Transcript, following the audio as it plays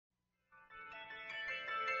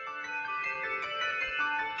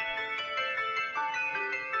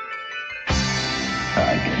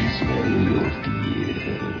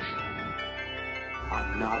fears.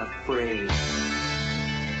 I'm not afraid.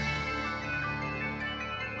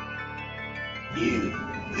 You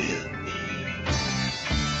will be.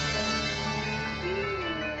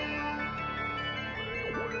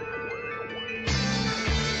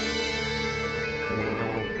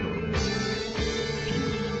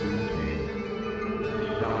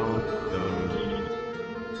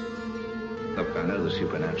 Look, I know the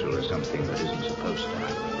supernatural is something that isn't supposed to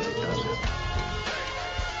happen, but it does happen.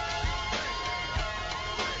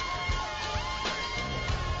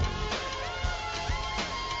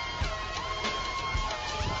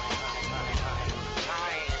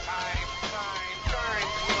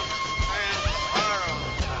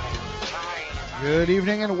 Good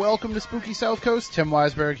evening and welcome to Spooky South Coast. Tim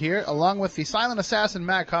Weisberg here, along with the silent assassin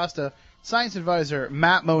Matt Costa, science advisor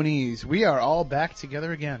Matt Moniz. We are all back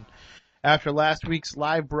together again after last week's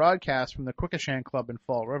live broadcast from the Quikasham Club in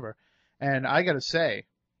Fall River. And I gotta say,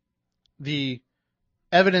 the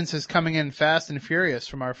evidence is coming in fast and furious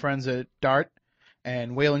from our friends at DART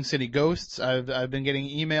and Whaling City Ghosts. I've been getting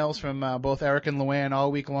emails from both Eric and Luann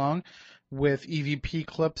all week long with EVP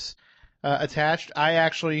clips attached. I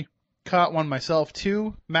actually caught one myself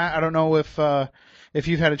too. Matt, I don't know if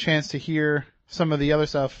you've had a chance to hear some of the other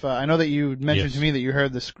stuff. I know that you mentioned to me that you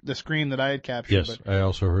heard the scream that I had captured. Yes, but, I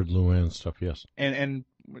also heard Luann's stuff, yes. And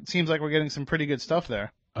it seems like we're getting some pretty good stuff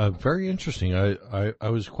there. Very interesting. I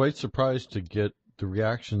was quite surprised to get the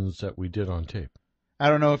reactions that we did on tape. I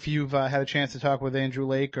don't know if you've had a chance to talk with Andrew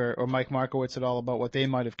Lake or Mike Markowitz at all about what they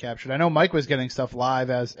might have captured. I know Mike was getting stuff live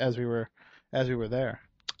as we were there.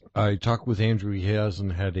 I talked with Andrew. He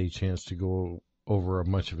hasn't had a chance to go over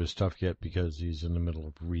much of his stuff yet because he's in the middle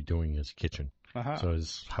of redoing his kitchen. Uh-huh. So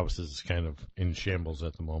his house is kind of in shambles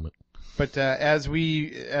at the moment. But as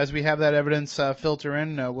we have that evidence filter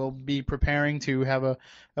in, we'll be preparing to have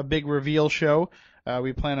a big reveal show.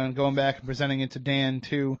 We plan on going back and presenting it to Dan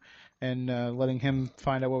too, and letting him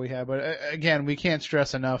find out what we have. But again, we can't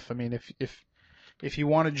stress enough. I mean, if you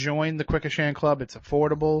want to join the Quikasham Club, it's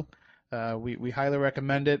affordable. We highly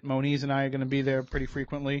recommend it. Moniz and I are going to be there pretty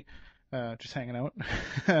frequently, just hanging out,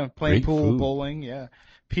 playing Great pool, food. bowling. Yeah,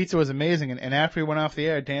 pizza was amazing. And after we went off the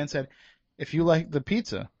air, Dan said, "If you like the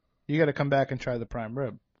pizza, you got to come back and try the prime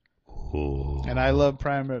rib." Ooh. And I love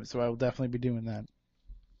prime rib, so I will definitely be doing that.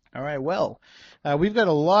 All right, well, we've got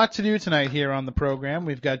a lot to do tonight here on the program.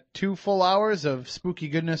 We've got 2 full hours of spooky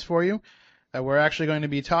goodness for you. We're actually going to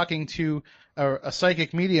be talking to a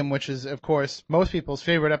psychic medium, which is, of course, most people's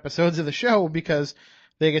favorite episodes of the show because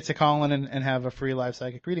they get to call in and have a free live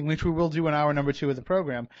psychic reading, which we will do in hour number 2 of the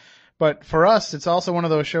program. But for us, it's also one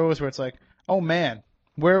of those shows where it's like, oh man,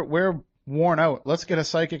 we're worn out. Let's get a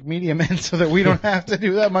psychic medium in so that we don't have to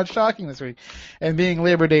do that much talking this week. And being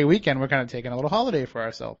Labor Day weekend, we're kind of taking a little holiday for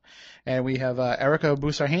ourselves. And we have Ericka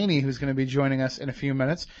Boussarhane, who's going to be joining us in a few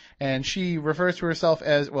minutes. And she refers to herself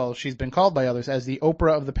as, well, she's been called by others as the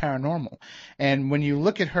Oprah of the paranormal. And when you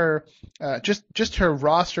look at her, just her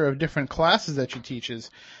roster of different classes that she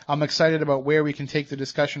teaches, I'm excited about where we can take the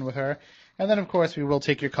discussion with her. And then, of course, we will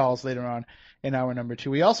take your calls later on in hour number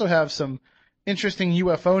 2. We also have some interesting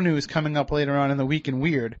UFO news coming up later on in the Week in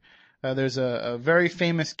Weird. There's a very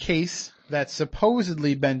famous case that's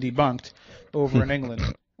supposedly been debunked over in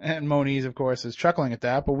England. And Moniz, of course, is chuckling at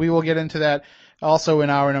that. But we will get into that also in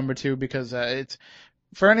hour number 2 because it's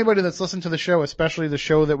for anybody that's listened to the show, especially the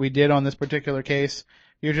show that we did on this particular case,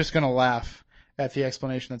 you're just going to laugh at the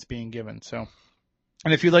explanation that's being given. So,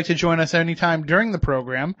 and if you'd like to join us anytime during the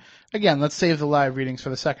program, again, let's save the live readings for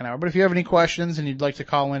the second hour. But if you have any questions and you'd like to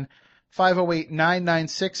call in,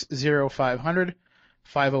 508-996-0500,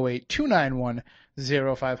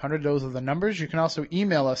 508-291-0500. Those are the numbers. You can also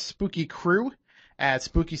email us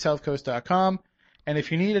spookycrew@spookysouthcoast.com. And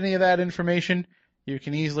if you need any of that information, you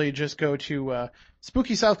can easily just go to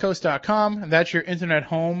spookysouthcoast.com. That's your internet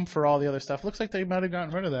home for all the other stuff. Looks like they might have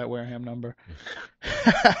gotten rid of that Wareham number.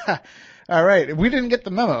 All right. We didn't get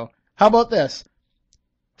the memo. How about this?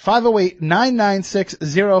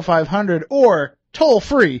 508-996-0500 or toll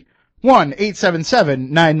free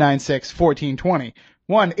 1-877-996-1420.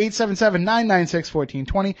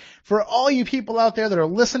 1-877-996-1420. For all you people out there that are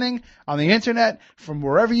listening on the internet from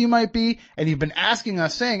wherever you might be, and you've been asking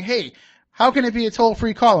us saying, hey, how can it be a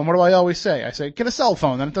toll-free call? And what do I always say? I say, get a cell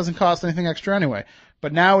phone, then it doesn't cost anything extra anyway.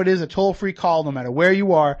 But now it is a toll-free call no matter where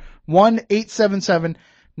you are.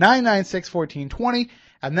 1-877-996-1420.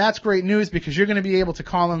 And that's great news because you're going to be able to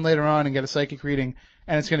call in later on and get a psychic reading,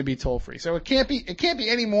 and it's going to be toll-free. So it can't be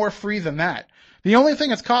any more free than that. The only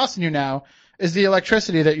thing it's costing you now is the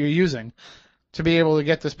electricity that you're using to be able to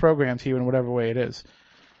get this program to you in whatever way it is.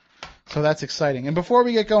 So that's exciting. And before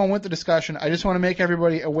we get going with the discussion, I just want to make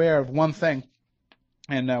everybody aware of one thing.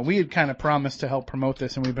 And we had kind of promised to help promote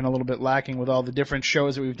this, and we've been a little bit lacking with all the different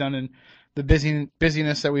shows that we've done and the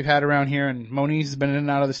busyness that we've had around here. And Moniz has been in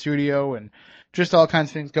and out of the studio and just all kinds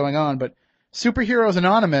of things going on. But Superheroes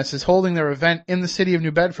Anonymous is holding their event in the city of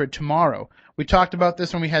New Bedford tomorrow. We talked about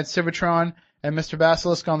this when we had Civitron and Mr.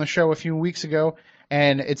 Basilisk on the show a few weeks ago,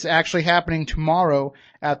 and it's actually happening tomorrow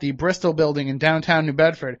at the Bristol Building in downtown New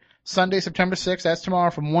Bedford. Sunday, September 6th, that's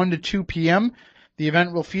tomorrow from 1 to 2 p.m. The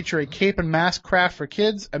event will feature a cape and mask craft for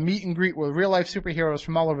kids, a meet and greet with real-life superheroes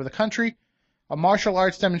from all over the country, a martial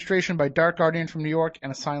arts demonstration by Dark Guardian from New York,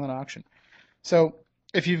 and a silent auction. So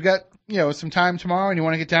if you've got, some time tomorrow and you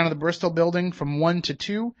want to get down to the Bristol Building from 1 to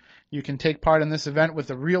 2, you can take part in this event with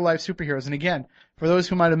the real-life superheroes. And again, for those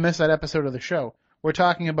who might have missed that episode of the show, we're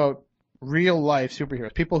talking about real-life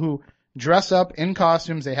superheroes, people who dress up in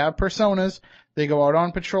costumes, they have personas, they go out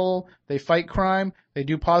on patrol, they fight crime, they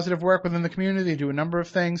do positive work within the community, they do a number of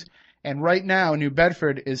things. And right now, New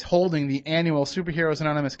Bedford is holding the annual Superheroes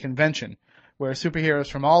Anonymous convention, where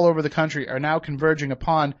superheroes from all over the country are now converging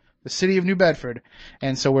upon the city of New Bedford.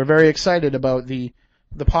 And so we're very excited about the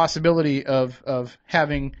possibility of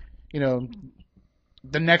having,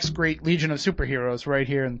 the next great legion of superheroes right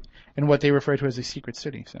here in what they refer to as a secret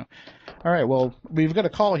city. So, all right, well, we've got a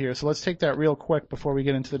call here, so let's take that real quick before we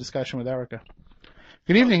get into the discussion with Ericka.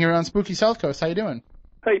 Good evening, you're on Spooky South Coast. How you doing?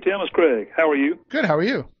 Hey, Tim, it's Craig. How are you? Good, how are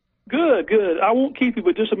you? Good. I won't keep you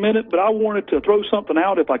but just a minute, but I wanted to throw something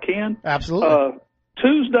out if I can. Absolutely.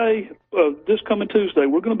 This coming Tuesday,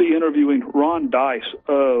 we're going to be interviewing Ron Dice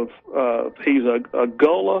he's a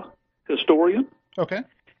Gullah historian. Okay.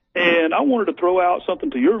 And I wanted to throw out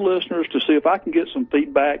something to your listeners to see if I can get some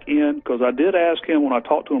feedback in, because I did ask him when I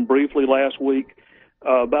talked to him briefly last week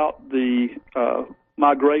about the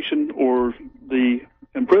migration or the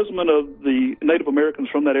imprisonment of the Native Americans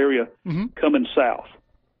from that area coming south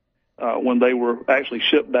when they were actually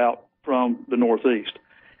shipped out from the Northeast.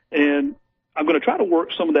 And I'm going to try to work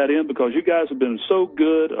some of that in because you guys have been so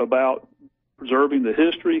good about preserving the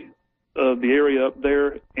history of the area up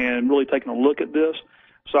there and really taking a look at this.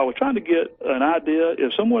 So I was trying to get an idea.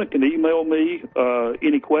 If someone can email me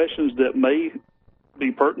any questions that may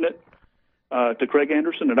be pertinent to Craig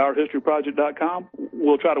Anderson at ourhistoryproject.com,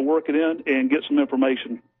 we'll try to work it in and get some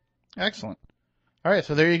information. Excellent. All right,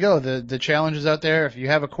 so there you go. The challenge is out there. If you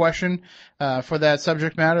have a question for that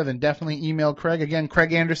subject matter, then definitely email Craig. Again,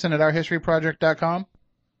 Craig Anderson at ourhistoryproject.com.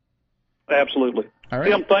 Absolutely. All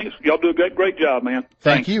right. Tim, thanks. Y'all do a great job, man.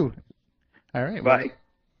 Thank you. All right. Bye. Well,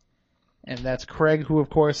 and that's Craig, who,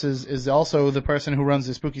 of course, is also the person who runs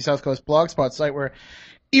the Spooky South Coast Blogspot site, where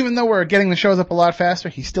even though we're getting the shows up a lot faster,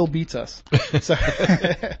 he still beats us. So,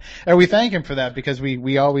 and we thank him for that because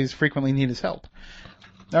we always frequently need his help.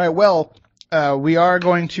 All right, well, we are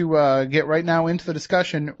going to get right now into the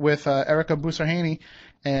discussion with Ericka Boussarhane,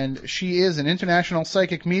 and she is an international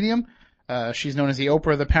psychic medium. She's known as the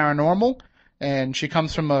Oprah of the Paranormal. And she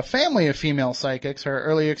comes from a family of female psychics. Her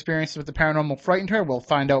early experiences with the paranormal frightened her. We'll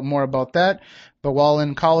find out more about that. But while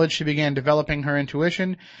in college, she began developing her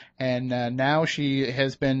intuition. And now she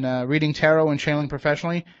has been reading tarot and channeling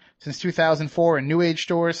professionally since 2004 in New Age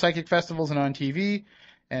stores, psychic festivals, and on TV.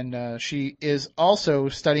 And she is also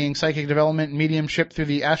studying psychic development and mediumship through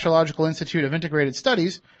the Astrological Institute of Integrated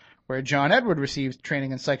Studies, where John Edward received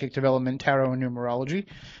training in psychic development, tarot, and numerology.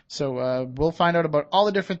 So we'll find out about all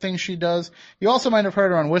the different things she does. You also might have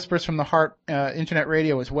heard her on Whispers from the Heart internet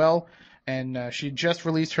radio as well. And she just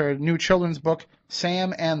released her new children's book,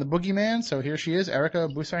 Sam and the Boogeyman. So here she is,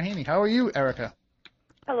 Ericka Boussarhane. How are you, Ericka?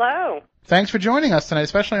 Hello. Thanks for joining us tonight,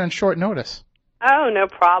 especially on short notice. Oh, no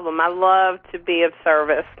problem. I love to be of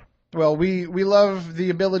service. Well, we love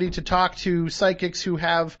the ability to talk to psychics who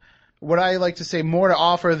have what I like to say more to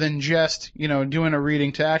offer than just, doing a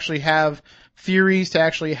reading, to actually have theories, to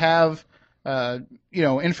actually have,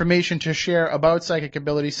 information to share about psychic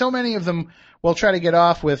ability. So many of them will try to get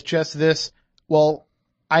off with just this, well,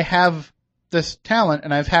 I have this talent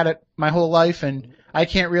and I've had it my whole life and I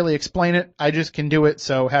can't really explain it. I just can do it.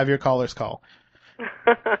 So have your callers call.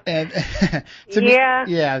 And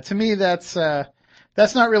to me, that's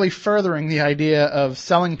not really furthering the idea of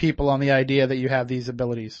selling people on the idea that you have these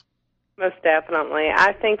abilities. Most definitely.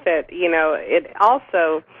 I think that, it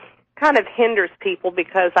also kind of hinders people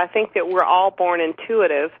because I think that we're all born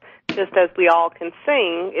intuitive, just as we all can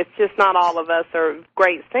sing. It's just not all of us are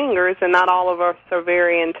great singers, and not all of us are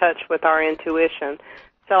very in touch with our intuition.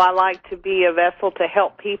 So I like to be a vessel to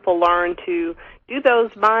help people learn to do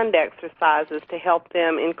those mind exercises to help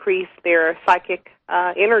them increase their psychic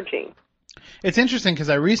energy. it's interesting because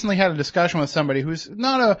I recently had a discussion with somebody who's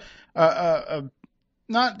not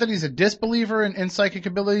not that he's a disbeliever in psychic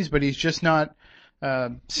abilities, but he's just not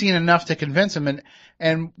seen enough to convince him.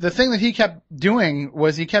 And the thing that he kept doing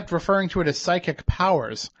was he kept referring to it as psychic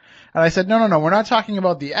powers. And I said, no, we're not talking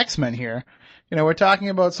about the X-Men here. We're talking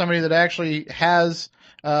about somebody that actually has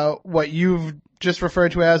what you've just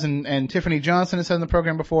referred to as, and Tiffany Johnson has said in the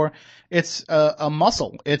program before, it's a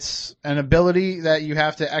muscle. It's an ability that you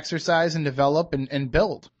have to exercise and develop and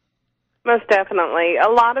build. Most definitely. A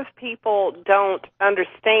lot of people don't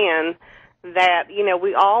understand that,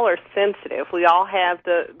 we all are sensitive. We all have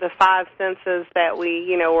the five senses that we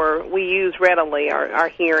use readily, our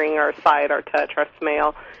hearing, our sight, our touch, our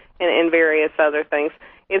smell, and various other things.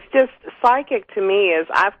 It's just, psychic to me is,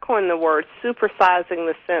 I've coined the word supersizing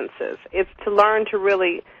the senses. It's to learn to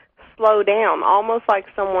really slow down, almost like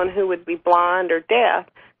someone who would be blind or deaf,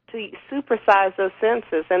 to supersize those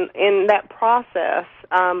senses. And in that process,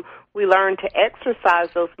 we learn to exercise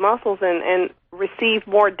those muscles and receive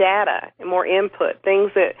more data and more input,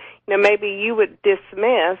 things that maybe you would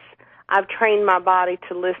dismiss. I've trained my body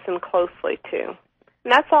to listen closely to.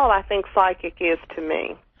 And that's all I think psychic is to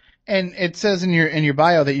me. And it says in your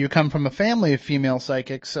bio that you come from a family of female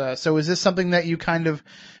psychics. So is this something that you kind of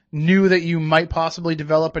knew that you might possibly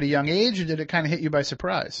develop at a young age, or did it kind of hit you by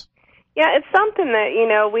surprise? Yeah, it's something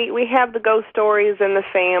that, we have the ghost stories in the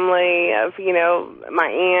family of, my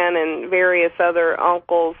aunt and various other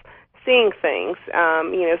uncles seeing things,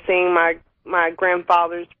 seeing my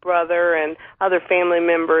grandfather's brother and other family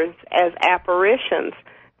members as apparitions.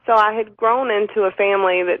 So I had grown into a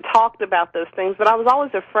family that talked about those things, but I was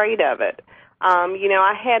always afraid of it.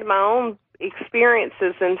 I had my own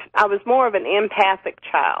experiences, and I was more of an empathic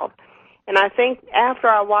child. And I think after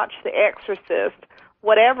I watched The Exorcist,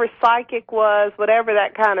 whatever psychic was, whatever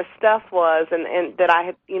that kind of stuff was, and that I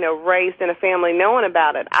had, raised in a family knowing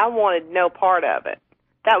about it, I wanted no part of it.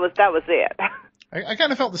 That was it. I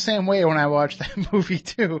kind of felt the same way when I watched that movie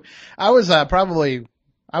too. I was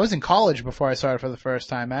I was in college before I saw it for the first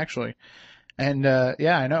time, actually. And,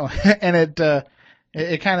 yeah, I know. And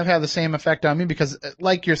it kind of had the same effect on me because,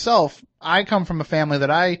 like yourself, I come from a family that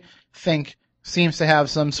I think seems to have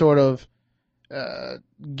some sort of,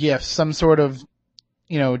 gift, some sort of,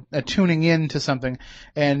 a tuning in to something.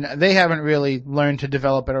 And they haven't really learned to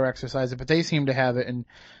develop it or exercise it, but they seem to have it. And,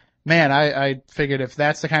 man, I figured if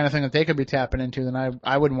that's the kind of thing that they could be tapping into, then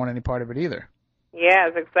I wouldn't want any part of it either.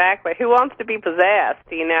 Yes, exactly. Who wants to be possessed?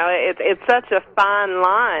 It's such a fine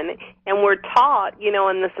line, and we're taught, in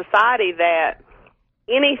the society that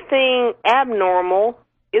anything abnormal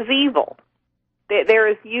is evil. There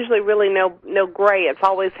is usually really no gray. It's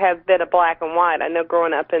always have a bit of black and white. I know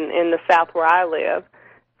growing up in the South where I live,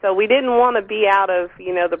 so we didn't want to be out of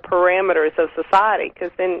the parameters of society,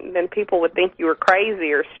 because then people would think you were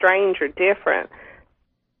crazy or strange or different.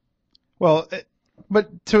 Well.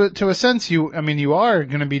 But to a sense, you are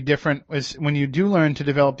going to be different when you do learn to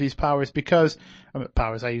develop these abilities,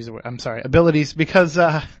 because,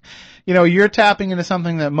 you're tapping into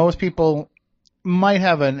something that most people might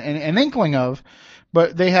have an inkling of,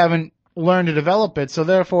 but they haven't learned to develop it. So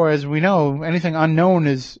therefore, as we know, anything unknown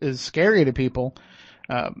is scary to people.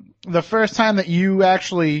 The first time that you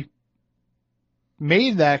actually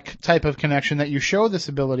made that type of connection, that you showed this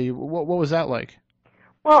ability, what was that like?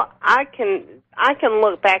 Well, I can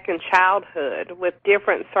look back in childhood with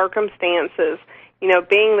different circumstances,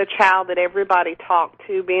 being the child that everybody talked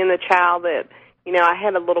to, being the child that, I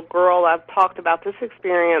had a little girl, I've talked about this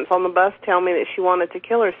experience on the bus, tell me that she wanted to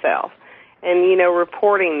kill herself, and,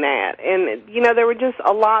 reporting that. And, there were just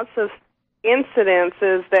lots of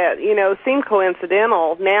incidences that, seem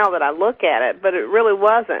coincidental now that I look at it, but it really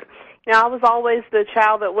wasn't. I was always the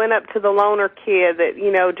child that went up to the loner kid that,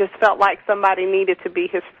 just felt like somebody needed to be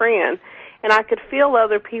his friend. And I could feel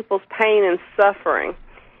other people's pain and suffering.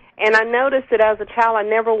 And I noticed that as a child, I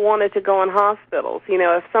never wanted to go in hospitals.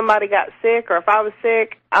 If somebody got sick or if I was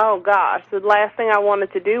sick, oh, gosh, the last thing I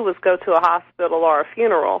wanted to do was go to a hospital or a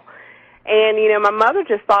funeral. And, my mother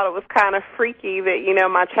just thought it was kind of freaky that,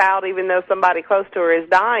 my child, even though somebody close to her is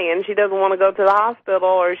dying, she doesn't want to go to the hospital,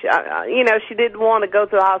 or, she didn't want to go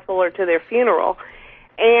to the hospital or to their funeral.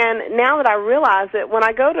 And now that I realize that when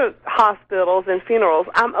I go to hospitals and funerals,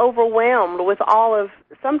 I'm overwhelmed with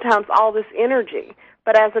sometimes all this energy.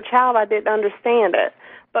 But as a child, I didn't understand it.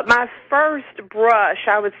 But my first brush,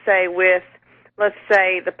 I would say, with, let's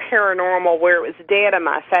say, the paranormal, where it was dead in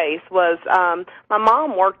my face, was my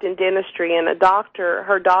mom worked in dentistry, and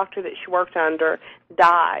her doctor that she worked under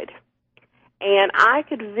died. And I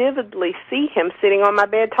could vividly see him sitting on my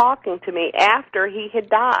bed talking to me after he had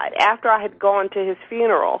died, after I had gone to his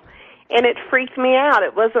funeral. And it freaked me out.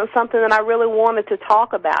 It wasn't something that I really wanted to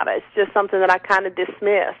talk about. It's just something that I kind of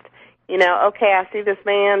dismissed. You know, okay, I see this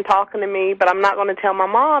man talking to me, but I'm not going to tell my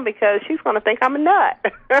mom because she's going to think I'm a nut.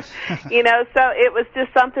 You know, so it was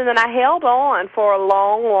just something that I held on for a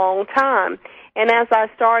long, long time. And as I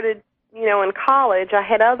started, you know, in college, I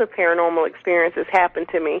had other paranormal experiences happen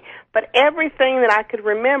to me. But everything that I could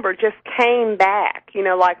remember just came back, you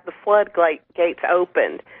know, like the floodgates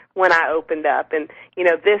opened when I opened up. And, you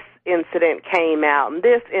know, this incident came out and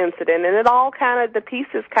this incident, and it all kind of, the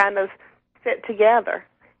pieces kind of fit together.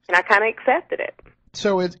 And I kind of accepted it.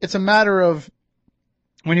 So it's a matter of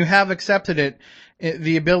when you have accepted it,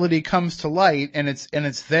 the ability comes to light and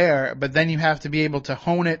it's there, but then you have to be able to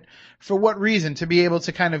hone it. For what reason? To be able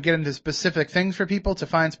to kind of get into specific things for people, to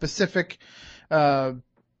find specific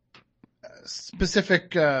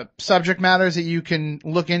subject matters that you can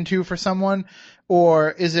look into for someone,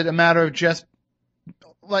 or is it a matter of just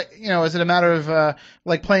like, you know, is it a matter of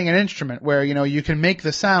like playing an instrument where, you know, you can make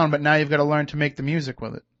the sound, but now you've got to learn to make the music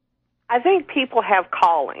with it? I think people have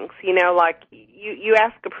callings, you know, like you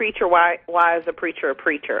ask a preacher, why is a preacher a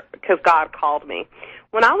preacher? Because God called me.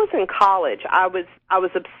 When I was in college, I was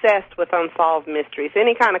obsessed with unsolved mysteries.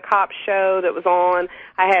 Any kind of cop show that was on,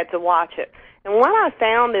 I had to watch it. And what I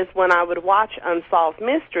found is when I would watch unsolved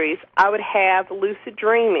mysteries, I would have lucid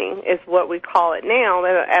dreaming, is what we call it now.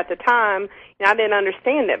 At the time, you know, I didn't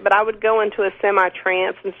understand it, but I would go into a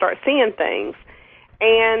semi-trance and start seeing things.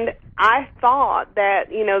 And I thought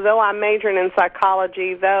that, you know, though I'm majoring in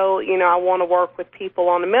psychology, though, you know, I want to work with people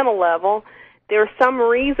on the mental level, there's some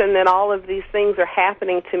reason that all of these things are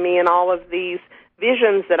happening to me and all of these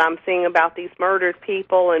visions that I'm seeing about these murdered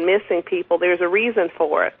people and missing people, there's a reason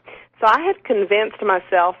for it. So I had convinced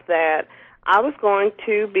myself that I was going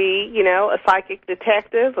to be, you know, a psychic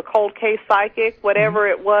detective, a cold case psychic, whatever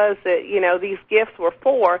it was that, you know, these gifts were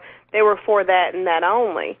for, they were for that and that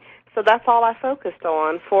only. So that's all I focused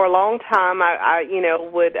on. For a long time, I you know,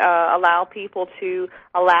 would allow people to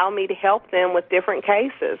allow me to help them with different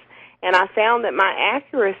cases. And I found that my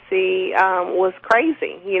accuracy was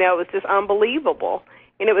crazy. You know, it was just unbelievable.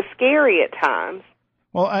 And it was scary at times.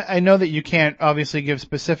 Well, I know that you can't obviously give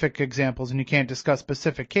specific examples and you can't discuss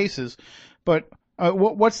specific cases, but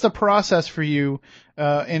what's the process for you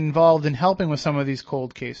involved in helping with some of these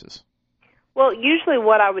cold cases? Well, usually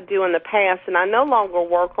what I would do in the past, and I no longer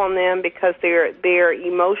work on them because they're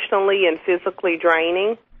emotionally and physically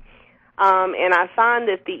draining, and I find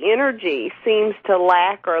that the energy seems to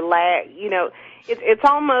lack, you know, it's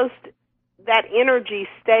almost that energy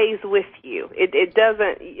stays with you. It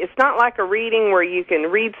doesn't, it's not like a reading where you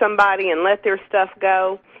can read somebody and let their stuff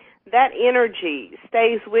go. That energy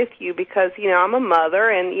stays with you because, you know, I'm a mother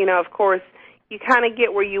and, you know, of course, you kind of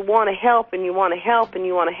get where you want to help and you want to help and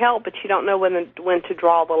you want to help, but you don't know when to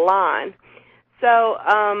draw the line. So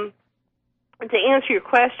to answer your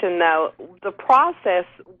question, though, the process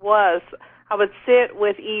was I would sit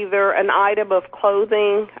with either an item of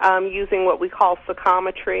clothing using what we call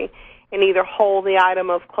psychometry and either hold the item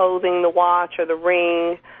of clothing, the watch or the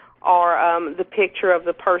ring, or the picture of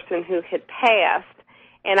the person who had passed,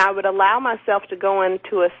 and I would allow myself to go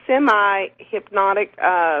into a semi-hypnotic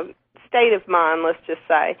state of mind, let's just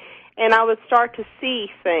say, and I would start to see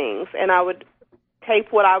things, and I would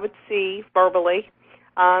tape what I would see verbally,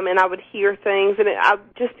 and I would hear things, and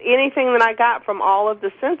just anything that I got from all of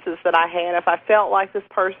the senses that I had. If I felt like this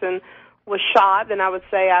person was shot, then I would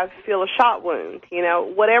say I feel a shot wound. You know,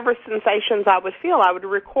 whatever sensations I would feel, I would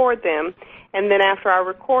record them, and then after I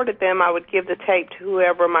recorded them, I would give the tape to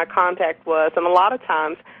whoever my contact was, and a lot of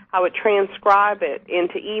times I would transcribe it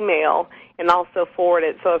into email and also forward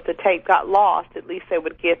it, so if the tape got lost, at least they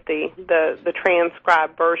would get the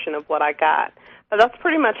transcribed version of what I got. But that's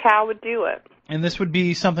pretty much how I would do it. And this would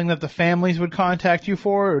be something that the families would contact you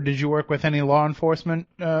for, or did you work with any law enforcement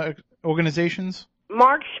organizations?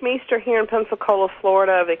 Mark Schmeester here in Pensacola,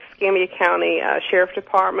 Florida, of Escambia County Sheriff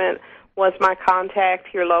Department was my contact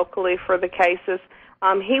here locally for the cases.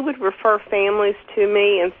 He would refer families to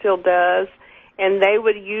me and still does, and they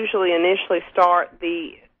would usually initially start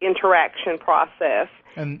the interaction process.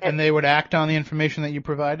 And they would act on the information that you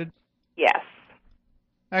provided? Yes.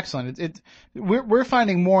 Excellent. We're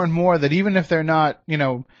finding more and more that even if they're not, you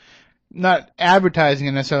know, not advertising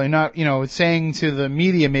it necessarily, not, you know, saying to the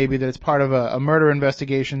media maybe that it's part of a murder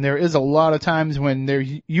investigation, there is a lot of times when they're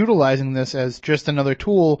utilizing this as just another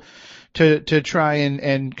tool to try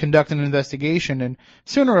and conduct an investigation, and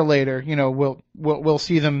sooner or later, you know, we'll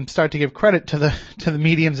see them start to give credit to the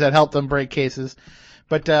mediums that help them break cases.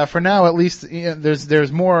 But for now, at least, you know,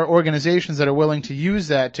 there's more organizations that are willing to use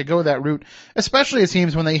that, to go that route, especially it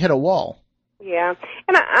seems when they hit a wall. Yeah,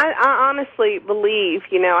 and I honestly believe,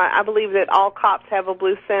 I believe that all cops have a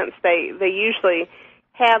blue sense. They usually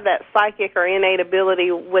have that psychic or innate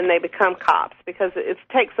ability when they become cops, because it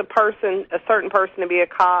takes a certain person to be a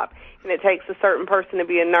cop, and it takes a certain person to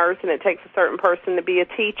be a nurse, and it takes a certain person to be a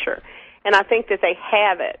teacher. And I think that they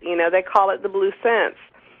have it. They call it the blue sense.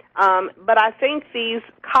 But I think these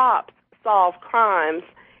cops solve crimes.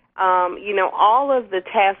 All of the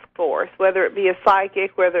task force, whether it be a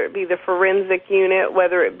psychic, whether it be the forensic unit,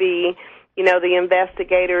 whether it be, the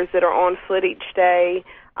investigators that are on foot each day,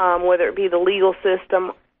 whether it be the legal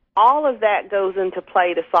system, all of that goes into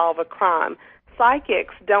play to solve a crime.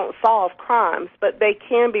 Psychics don't solve crimes, but they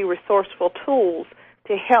can be resourceful tools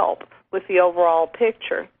to help with the overall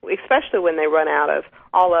picture, especially when they run out of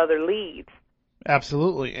all other leads.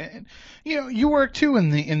 Absolutely. And, you work too in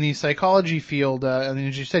the psychology field, and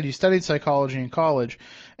as you said, you studied psychology in college,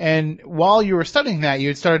 and while you were studying that, you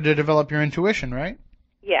had started to develop your intuition, right?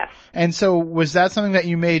 Yes. And so was that something that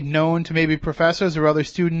you made known to maybe professors or other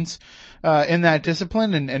students in that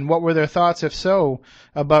discipline, and what were their thoughts, if so,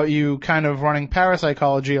 about you kind of running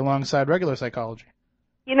parapsychology alongside regular psychology?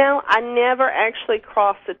 I never actually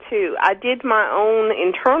crossed the two. I did my own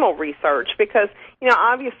internal research because,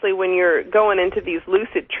 obviously when you're going into these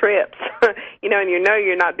lucid trips, and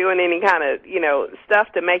you're not doing any kind of, stuff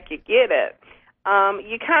to make you get it,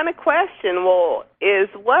 you kind of question, well, is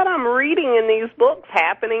what I'm reading in these books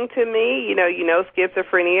happening to me?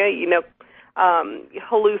 Schizophrenia,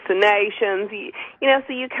 hallucinations,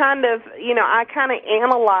 so you kind of, I kind of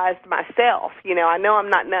analyzed myself, I know I'm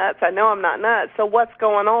not nuts, so what's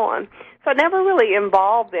going on? So I never really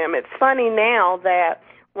involved them. It's funny now that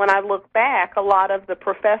when I look back, a lot of the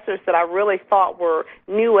professors that I really thought were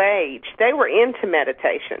new age, they were into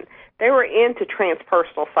meditation. They were into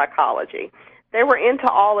transpersonal psychology. They were into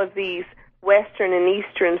all of these Western and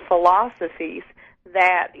Eastern philosophies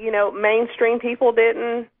that, mainstream people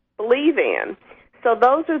didn't believe in. So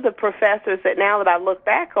those are the professors that now that I look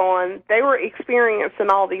back on, they were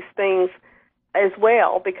experiencing all these things as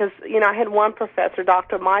well, because, I had one professor,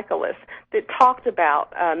 Dr. Michaelis, that talked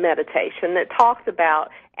about meditation, that talked about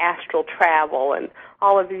astral travel and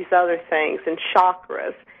all of these other things and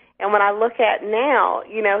chakras. And when I look at now,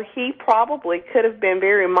 he probably could have been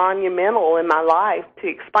very monumental in my life to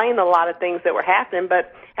explain a lot of things that were happening,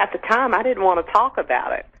 but at the time I didn't want to talk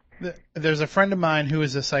about it. There's a friend of mine who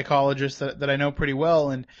is a psychologist that I know pretty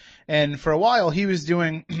well, and for a while he was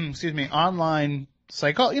doing, online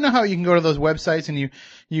psychology. You know how you can go to those websites and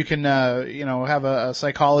you can have a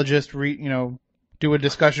psychologist do a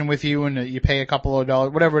discussion with you, and you pay a couple of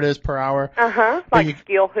dollars, whatever it is, per hour. Like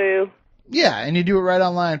Skill Who. Yeah, and you do it right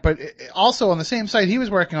online. But also on the same site he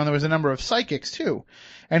was working on, there was a number of psychics too,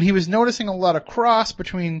 and he was noticing a lot of cross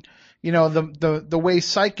between the way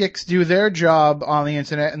psychics do their job on the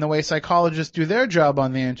internet and the way psychologists do their job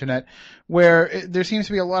on the internet, where there seems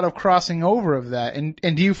to be a lot of crossing over of that. And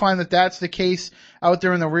do you find that that's the case out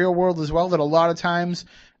there in the real world as well, that a lot of times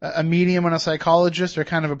a medium and a psychologist are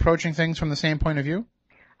kind of approaching things from the same point of view?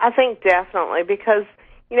 I think definitely, because,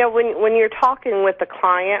 when you're talking with the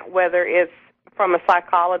client, whether it's from a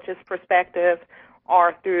psychologist perspective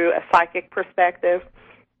or through a psychic perspective,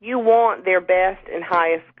 you want their best and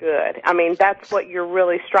highest good. I mean, that's what you're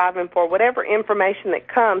really striving for. Whatever information that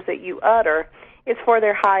comes that you utter is for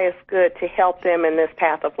their highest good to help them in this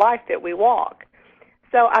path of life that we walk.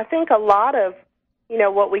 So I think a lot of,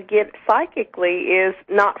 what we get psychically is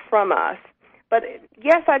not from us. But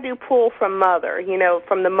yes, I do pull from mother,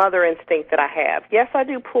 from the mother instinct that I have. Yes, I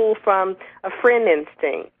do pull from a friend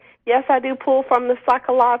instinct. Yes, I do pull from the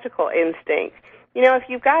psychological instinct. If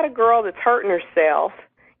you've got a girl that's hurting herself,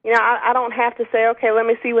 I don't have to say, okay, let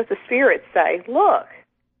me see what the spirits say. Look,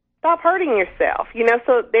 stop hurting yourself.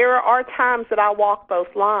 So there are times that I walk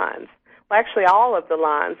both lines. Well, actually all of the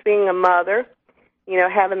lines, being a mother,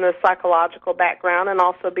 having the psychological background and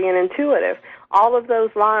also being intuitive. All of those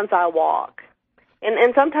lines I walk.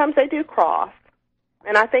 And sometimes they do cross.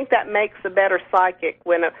 And I think that makes a better psychic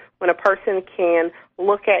when a person can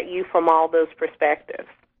look at you from all those perspectives.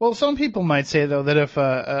 Well, some people might say, though, that if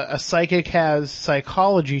a psychic has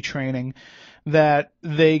psychology training, that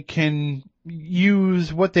they can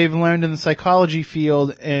use what they've learned in the psychology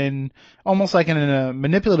field in almost like in a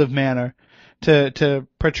manipulative manner to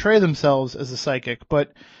portray themselves as a psychic.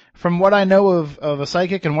 But from what I know of a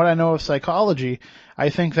psychic and what I know of psychology, I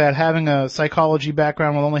think that having a psychology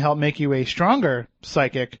background will only help make you a stronger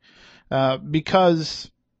psychic, because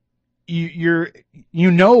you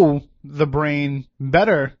know the brain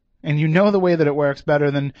better, and you know the way that it works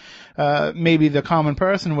better than maybe the common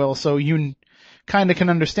person will, so you kind of can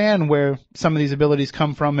understand where some of these abilities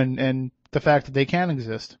come from and the fact that they can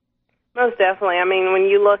exist. Most definitely. I mean, when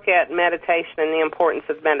you look at meditation and the importance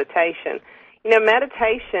of meditation,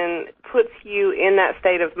 meditation puts you in that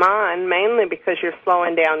state of mind mainly because you're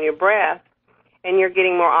slowing down your breath and you're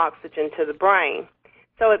getting more oxygen to the brain.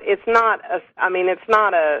 So it's not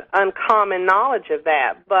a uncommon knowledge of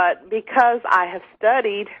that, but because I have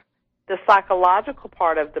studied the psychological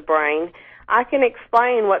part of the brain, I can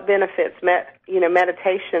explain what benefits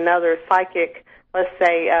meditation and other psychic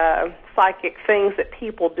things that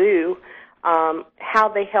people do, how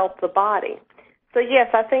they help the body. So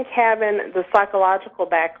yes, I think having the psychological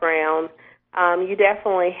background, you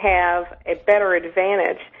definitely have a better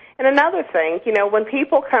advantage. And another thing, when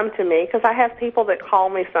people come to me, because I have people that call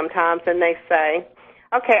me sometimes and they say,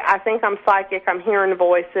 okay, I think I'm psychic, I'm hearing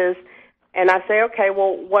voices, and I say, okay,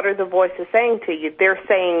 well, what are the voices saying to you? They're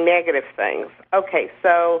saying negative things. Okay,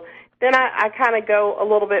 so then I kind of go a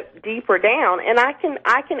little bit deeper down, and I can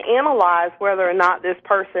analyze whether or not this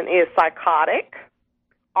person is psychotic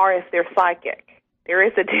or if they're psychic. There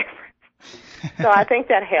is a difference. So I think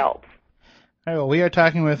that helps. All right, well, we are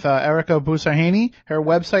talking with Ericka Boussarhane. Her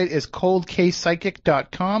website is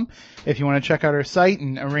coldcasepsychic.com. If you want to check out her site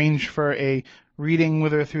and arrange for a reading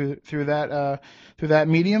with her through that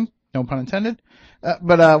medium, no pun intended.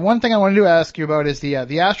 But one thing I wanted to ask you about is the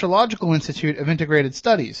Astrological Institute of Integrated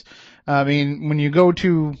Studies. I mean, when you go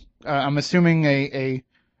to, I'm assuming a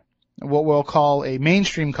what we'll call a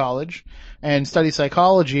mainstream college and study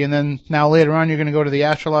psychology, and then now later on you're going to go to the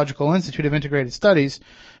Astrological Institute of Integrated Studies.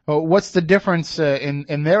 What's the difference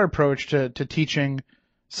in their approach to teaching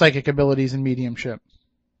psychic abilities and mediumship?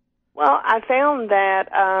 Well, I found that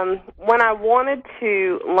when I wanted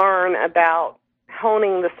to learn about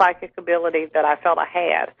honing the psychic ability that I felt I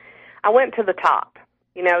had, I went to the top.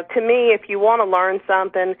 To me, if you want to learn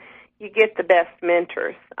something, you get the best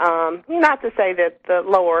mentors. Not to say that the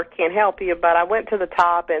lower can't help you, but I went to the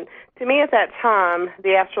top, and to me at that time,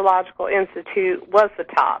 the Astrological Institute was the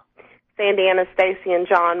top. Sandy Anastasia and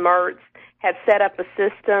John Mertz had set up a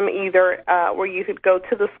system either where you could go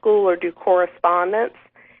to the school or do correspondence,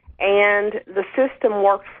 and the system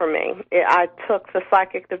worked for me. I took the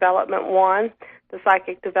Psychic Development 1, the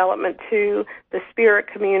Psychic Development 2, the Spirit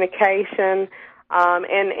Communication,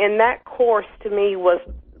 and that course to me was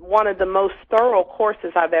one of the most thorough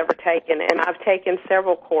courses I've ever taken, and I've taken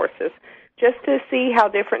several courses just to see how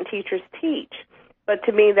different teachers teach. But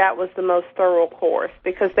to me, that was the most thorough course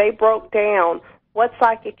because they broke down what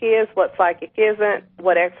psychic is, what psychic isn't,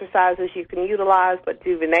 what exercises you can utilize, what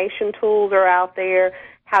divination tools are out there,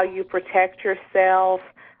 how you protect yourself,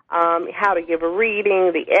 how to give a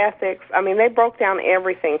reading, the ethics. I mean, they broke down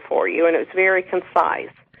everything for you, and it was very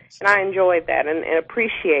concise. And I enjoyed that and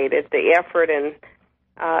appreciated the effort and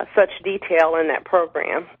such detail in that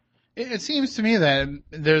program. It seems to me that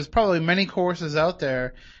there's probably many courses out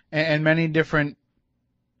there and many different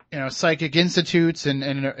psychic institutes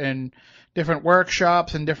and different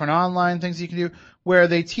workshops and different online things you can do where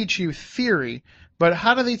they teach you theory, but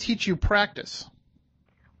how do they teach you practice?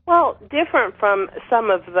 Well, different from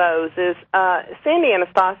some of those is Sandy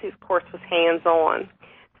Anastasia's course was hands-on.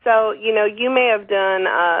 So, you may have done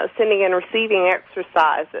sending and receiving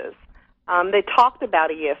exercises. They talked about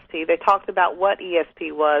ESP. They talked about what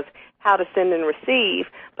ESP was, how to send and receive,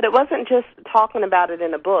 but it wasn't just talking about it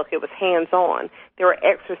in a book. It was hands-on. There were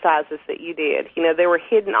exercises that you did. There were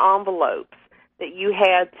hidden envelopes that you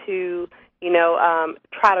had to,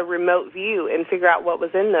 try to remote view and figure out what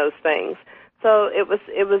was in those things. So it was,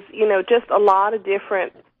 just a lot of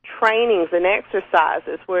different trainings and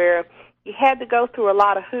exercises where you had to go through a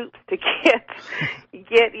lot of hoops to get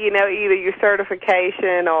either your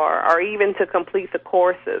certification or even to complete the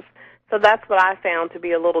courses. So that's what I found to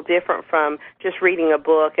be a little different from just reading a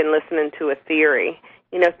book and listening to a theory.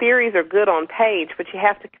 Theories are good on page, but you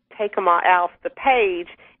have to take them off the page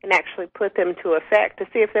and actually put them to effect to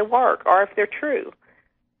see if they work or if they're true.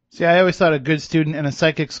 See, I always thought a good student in a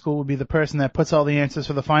psychic school would be the person that puts all the answers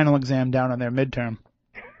for the final exam down on their midterm.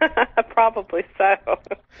 Probably so. All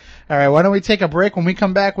right, why don't we take a break? When we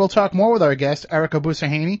come back, we'll talk more with our guest, Ericka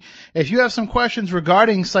Boussarhane. If you have some questions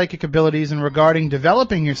regarding psychic abilities and regarding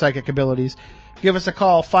developing your psychic abilities, give us a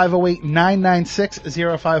call,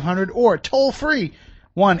 508-996-0500, or toll-free,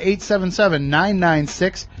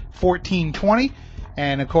 1-877-996-1420.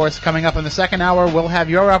 And, of course, coming up in the second hour, we'll have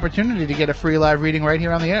your opportunity to get a free live reading right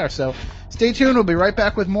here on the air. So stay tuned. We'll be right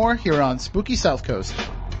back with more here on Spooky South Coast.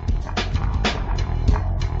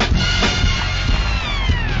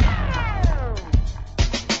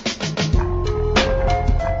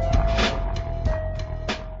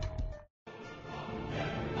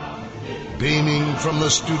 Beaming from the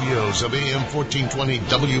studios of AM 1420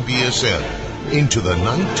 WBSN into the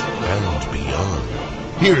night and beyond.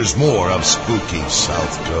 Here's more of Spooky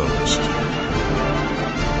South Coast.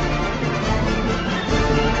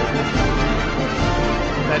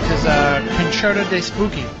 That is Concerto de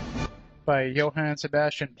Spooky by Johann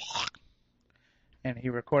Sebastian Bach. And he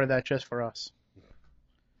recorded that just for us.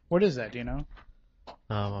 What is that, do you know?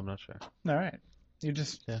 I'm not sure. All right. You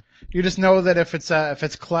just know that if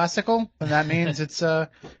it's classical, then that means it's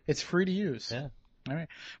free to use. Yeah. All right.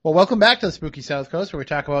 Well, welcome back to the Spooky South Coast, where we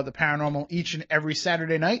talk about the paranormal each and every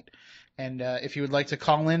Saturday night. And if you would like to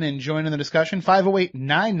call in and join in the discussion,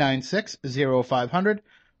 508-996-0500,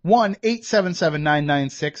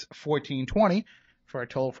 1-877-996-1420 for a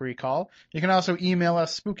toll-free call. You can also email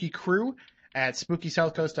us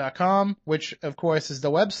spookykcrew@spookysouthcoast.com, which, of course, is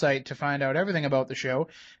the website to find out everything about the show,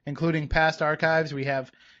 including past archives. We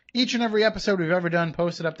have each and every episode we've ever done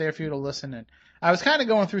posted up there for you to listen. And I was kind of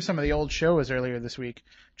going through some of the old shows earlier this week,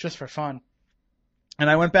 just for fun. And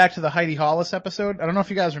I went back to the Heidi Hollis episode. I don't know if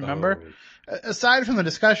you guys remember. Aside from the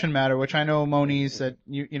discussion matter, which I know, Moniz, that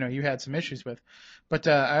you had some issues with. But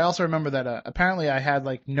I also remember that apparently I had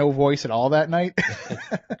like no voice at all that night.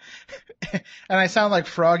 And I sound like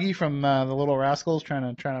Froggy from the Little Rascals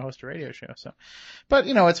trying to host a radio show. So, but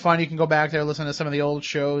it's fun. You can go back there, listen to some of the old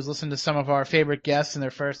shows, listen to some of our favorite guests and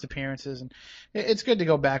their first appearances, and it's good to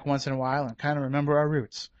go back once in a while and kind of remember our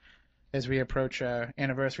roots as we approach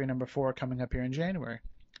anniversary number 4 coming up here in January.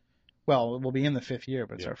 Well, we'll be in the 5th year,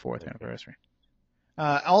 but it's our 4th anniversary.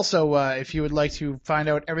 Also, if you would like to find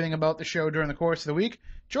out everything about the show during the course of the week,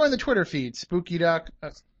 join the Twitter feed,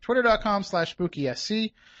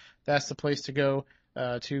 twitter.com/spookysc. That's the place to go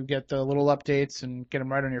to get the little updates and get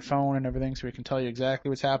them right on your phone and everything, so we can tell you exactly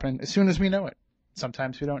what's happening as soon as we know it.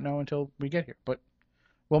 Sometimes we don't know until we get here, but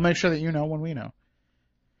we'll make sure that you know when we know.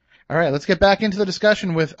 All right, let's get back into the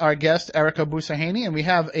discussion with our guest, Ericka Boussarhane, and we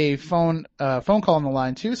have a phone call on the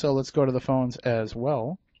line too, so let's go to the phones as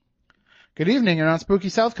well. Good evening, you're on Spooky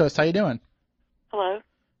South Coast. How you doing? Hello.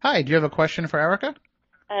 Hi, do you have a question for Ericka?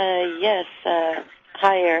 Yes.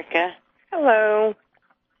 Hi, Ericka. Hello.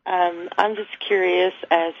 I'm just curious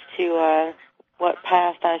as to what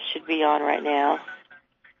path I should be on right now.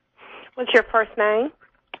 What's your first name?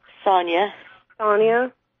 Sonia.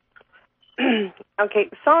 Sonia. Okay,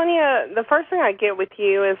 Sonia, the first thing I get with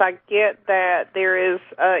you is I get that there is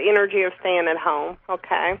energy of staying at home,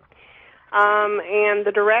 okay? And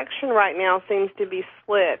the direction right now seems to be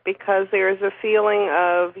split because there is a feeling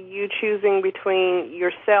of you choosing between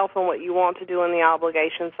yourself and what you want to do and the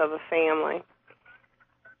obligations of a family.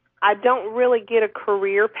 I don't really get a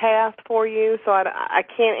career path for you, so I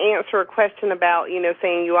can't answer a question about,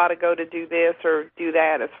 saying you ought to go to do this or do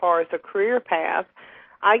that as far as a career path.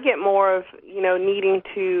 I get more of, needing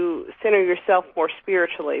to center yourself more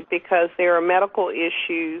spiritually because there are medical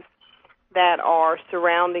issues that are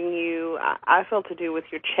surrounding you, I feel, to do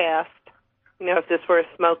with your chest. If this were a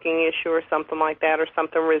smoking issue or something like that or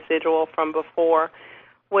something residual from before,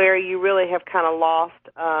 where you really have kind of lost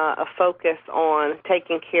a focus on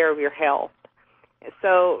taking care of your health.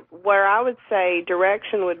 So where I would say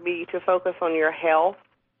direction would be to focus on your health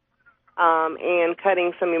and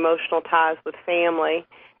cutting some emotional ties with family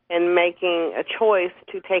and making a choice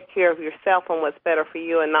to take care of yourself and what's better for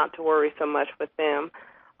you and not to worry so much with them.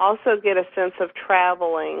 Also get a sense of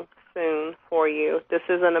traveling soon for you. This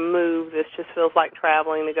isn't a move. This just feels like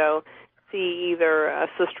traveling to go see either a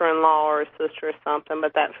sister-in-law or a sister or something,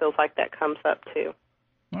 but that feels like that comes up too.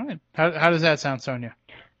 All right. How does that sound, Sonia?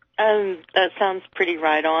 That sounds pretty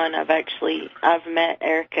right on. I've met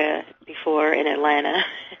Ericka before in Atlanta,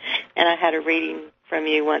 and I had a reading from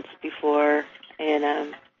you once before,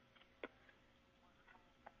 and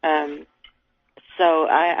so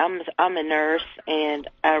I'm a nurse, and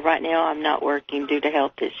right now I'm not working due to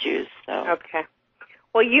health issues. So okay.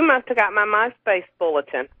 Well, you must have got my MySpace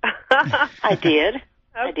bulletin. I did. Okay,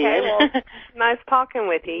 I did. Well, nice talking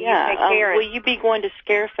with you. Yeah. You take care. Will you be going to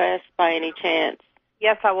Scarefest by any chance?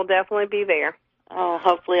 Yes, I will definitely be there. Oh,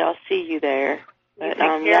 hopefully I'll see you there. But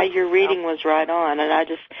your reading was right on, and I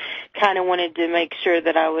just kind of wanted to make sure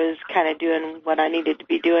that I was kind of doing what I needed to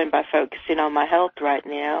be doing by focusing on my health right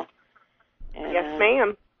now. And, yes,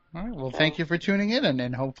 ma'am. All right. Well, thank you for tuning in,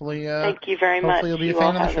 and hopefully, thank you very much. Hopefully, you'll be a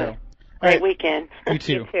fan of the show. Great weekend. You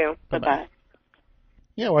too. You too. Bye-bye.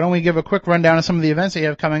 Yeah, why don't we give a quick rundown of some of the events that you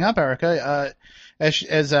have coming up, Ericka?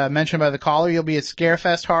 As mentioned by the caller, you'll be at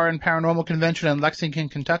Scarefest Horror and Paranormal Convention in Lexington,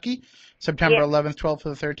 Kentucky, September 11th, 12th, to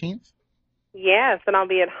the 13th. Yes, and I'll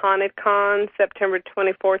be at Haunted Con September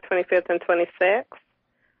 24th, 25th, and 26th.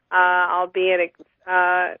 I'll be at,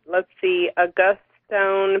 Augusta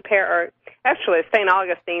actually it's St.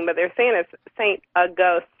 Augustine, but they're saying it's St.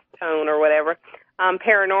 Augustine or whatever,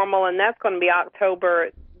 paranormal, and that's going to be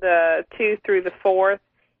October the 2 through the 4th.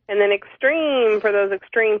 And then Extreme, for those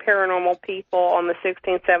extreme paranormal people, on the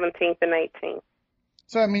 16th, 17th, and 18th.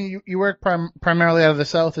 So, I mean, you work primarily out of the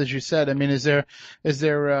South, as you said. I mean, is there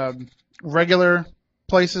regular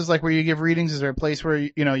places like where you give readings? Is there a place where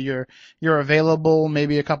you're available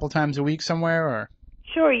maybe a couple times a week somewhere? Or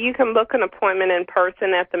Sure, you can book an appointment in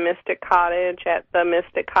person at the Mystic Cottage at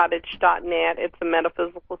themysticcottage.net. It's a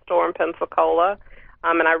metaphysical store in Pensacola.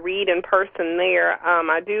 And I read in person there.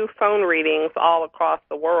 I do phone readings all across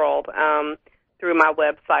the world through my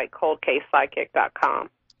website, coldcasepsychic.com.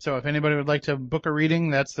 So if anybody would like to book a reading,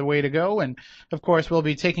 that's the way to go. And, of course, we'll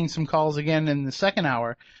be taking some calls again in the second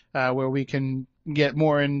hour where we can get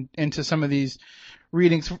more into some of these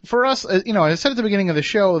readings. For us, I said at the beginning of the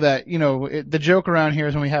show that, the joke around here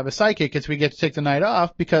is when we have a psychic is we get to take the night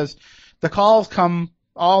off because the calls come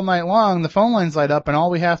all night long, the phone lines light up, and all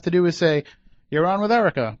we have to do is say, "You're on with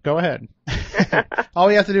Ericka. Go ahead." All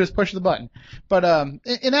we have to do is push the button. But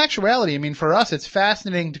in actuality, I mean, for us, it's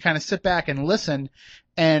fascinating to kind of sit back and listen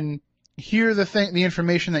and hear the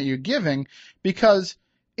information that you're giving, because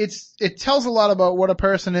it tells a lot about what a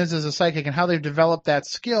person is as a psychic and how they've developed that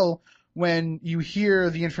skill when you hear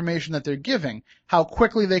the information that they're giving, how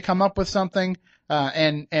quickly they come up with something,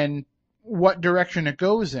 and what direction it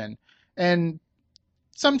goes in. And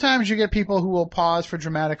sometimes you get people who will pause for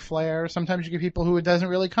dramatic flair. Sometimes you get people who it doesn't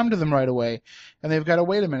really come to them right away, and they've got to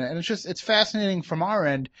wait a minute. And it's fascinating from our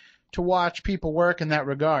end to watch people work in that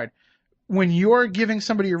regard. When you're giving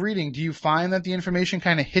somebody a reading, do you find that the information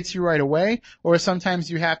kind of hits you right away, or sometimes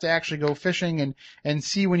you have to actually go fishing and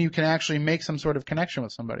see when you can actually make some sort of connection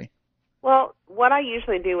with somebody? Well, what I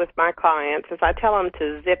usually do with my clients is I tell them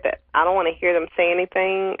to zip it. I don't want to hear them say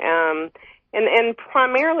anything. And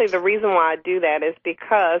primarily the reason why I do that is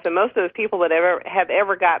because, and most of the people that have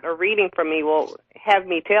ever gotten a reading from me will have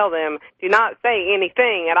me tell them, do not say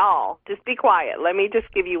anything at all. Just be quiet. Let me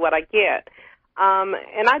just give you what I get.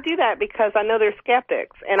 And I do that because I know they're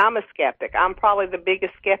skeptics, and I'm a skeptic. I'm probably the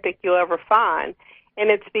biggest skeptic you'll ever find. And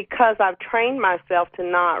it's because I've trained myself to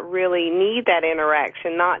not really need that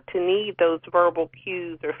interaction, not to need those verbal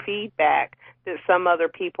cues or feedback that some other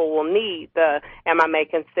people will need. Am I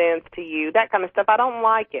making sense to you? That kind of stuff. I don't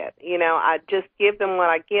like it. I just give them what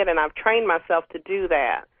I get, and I've trained myself to do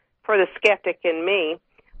that for the skeptic in me.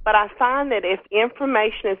 But I find that if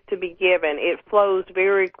information is to be given, it flows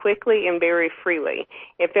very quickly and very freely.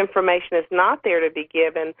 If information is not there to be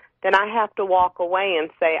given, then I have to walk away and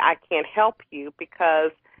say, I can't help you, because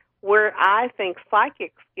where I think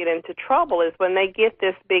psychics get into trouble is when they get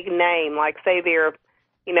this big name, like say they're,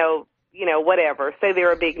 whatever, say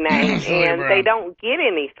they're a big name, and they don't get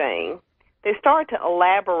anything. They start to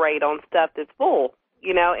elaborate on stuff that's bull,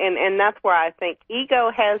 and that's where I think ego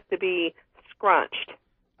has to be scrunched.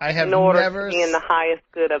 In order to be in the highest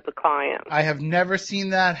good of the client. I have never seen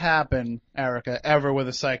that happen, Ericka, ever with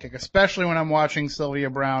a psychic, especially when I'm watching Sylvia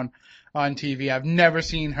Browne on TV. I've never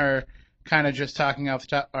seen her kind of just talking off the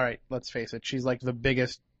top. All right, let's face it. She's like the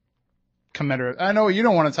biggest committer. I know you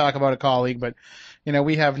don't want to talk about a colleague, but,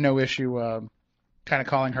 we have no issue kind of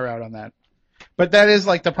calling her out on that. But that is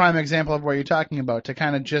like the prime example of what you're talking about, to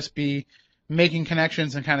kind of just be making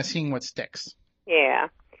connections and kind of seeing what sticks. Yeah.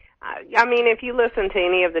 I mean, if you listen to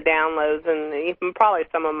any of the downloads, and even probably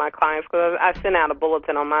some of my clients, because I sent out a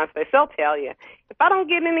bulletin on MySpace, they'll tell you, if I don't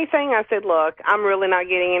get anything, I said, look, I'm really not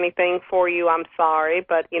getting anything for you. I'm sorry,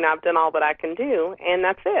 but, I've done all that I can do, and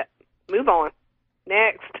that's it. Move on.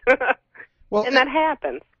 Next. Well, and that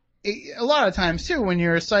happens. A lot of times, too, when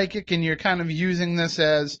you're a psychic and you're kind of using this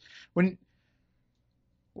as,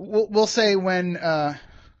 we'll say when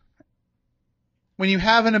you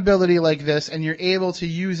have an ability like this and you're able to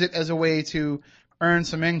use it as a way to earn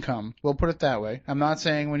some income, we'll put it that way. I'm not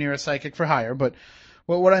saying when you're a psychic for hire, but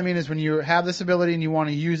what I mean is when you have this ability and you want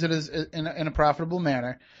to use it in a profitable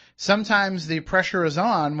manner, sometimes the pressure is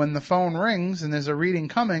on when the phone rings and there's a reading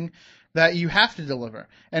coming that you have to deliver.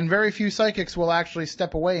 And very few psychics will actually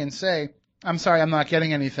step away and say, I'm sorry, I'm not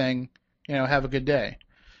getting anything, have a good day.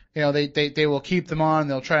 They will keep them on,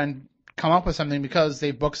 they'll try and come up with something because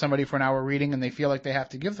they book somebody for an hour reading and they feel like they have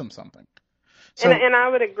to give them something. So, and I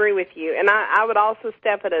would agree with you. And I would also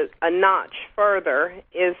step it a notch further,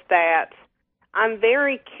 is that I'm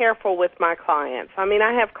very careful with my clients. I mean,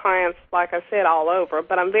 I have clients, like I said, all over,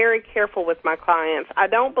 but I'm very careful with my clients. I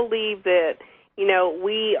don't believe that,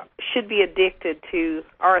 we should be addicted to,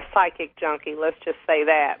 or a psychic junkie, let's just say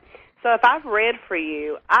that. So if I've read for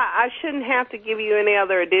you, I shouldn't have to give you any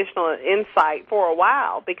other additional insight for a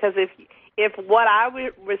while, because if if what I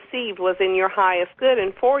received was in your highest good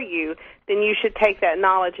and for you, then you should take that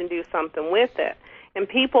knowledge and do something with it. And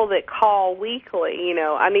people that call weekly,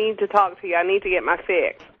 I need to talk to you, I need to get my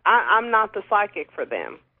fix, I'm not the psychic for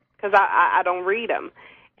them because I don't read them.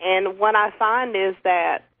 And what I find is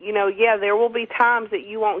that, there will be times that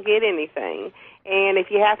you won't get anything. And if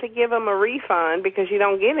you have to give them a refund because you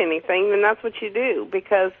don't get anything, then that's what you do.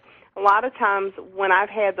 Because a lot of times when I've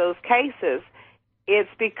had those cases, it's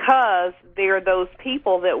because they're those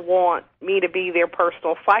people that want me to be their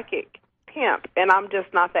personal psychic pimp, and I'm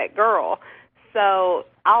just not that girl. So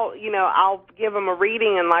I'll give them a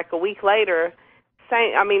reading, and like a week later,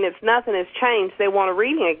 it's nothing has changed. They want a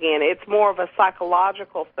reading again. It's more of a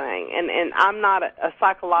psychological thing, and I'm not a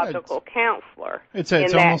psychological counselor. It's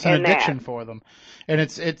almost an addiction for them, and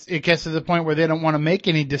it gets to the point where they don't want to make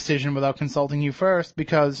any decision without consulting you first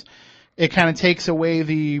because it kind of takes away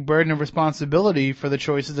the burden of responsibility for the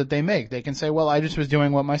choices that they make. They can say, "Well, I just was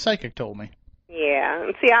doing what my psychic told me." Yeah,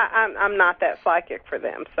 and see, I'm not that psychic for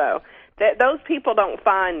them, so those people don't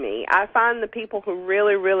find me. I find the people who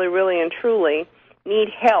really, really, really and truly need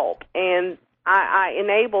help, and I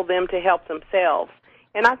enable them to help themselves.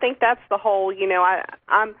 And I think that's the whole,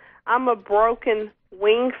 I'm a broken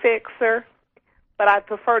wing fixer, but I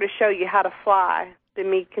prefer to show you how to fly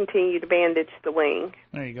than me continue to bandage the wing.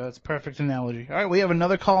 There you go. That's a perfect analogy. All right, we have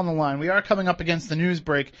another call on the line. We are coming up against the news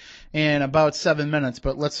break in about 7 minutes,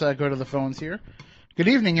 but let's go to the phones here. Good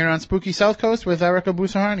evening. You're on Spooky South Coast with Ericka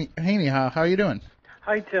Boussarhane. How are you doing?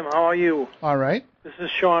 Hi, Tim. How are you? All right. This is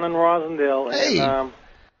Sean in Rosendale. Hey. And,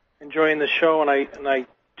 enjoying the show, and I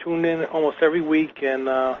tune in almost every week, and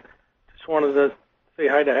just wanted to say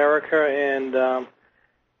hi to Ericka. And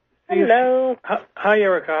hello. Hi,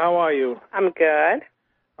 Ericka. How are you? I'm good.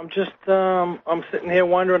 I'm just I'm sitting here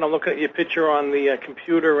wondering. I'm looking at your picture on the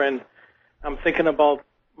computer, and I'm thinking about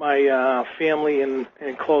my family and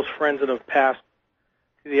close friends that have passed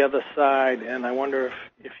to the other side, and I wonder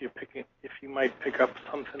if you might pick up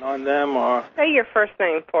something on them or. Say your first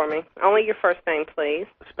name for me. Only your first name, please.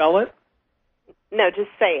 Spell it? No,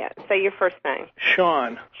 just say it. Say your first name.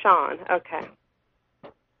 Sean. Sean. Okay.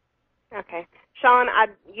 Okay. Sean,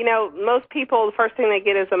 most people, the first thing they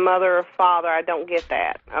get is a mother or father. I don't get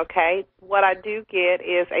that, okay? What I do get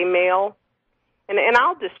is a male, and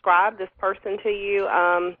I'll describe this person to you.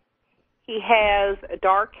 He has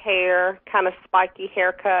dark hair, kind of spiky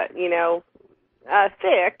haircut,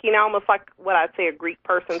 thick, almost like what I'd say a Greek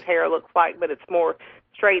person's hair looks like, but it's more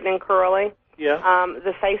straight and curly. Yeah.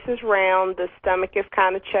 The face is round. The stomach is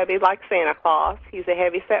kind of chubby like Santa Claus. He's a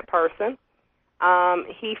heavy-set person.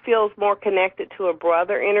 He feels more connected to a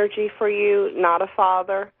brother energy for you, not a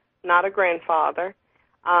father, not a grandfather.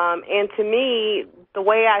 And to me, the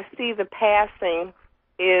way I see the passing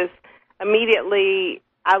is immediately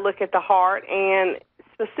I look at the heart, and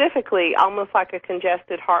specifically almost like a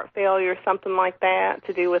congested heart failure, something like that,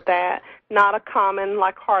 to do with that, not a common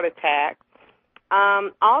like heart attack.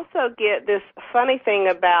 Also get this funny thing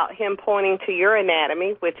about him pointing to your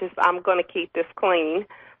anatomy, which is I'm going to keep this clean.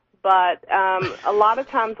 But a lot of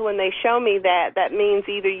times when they show me that, that means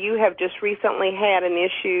either you have just recently had an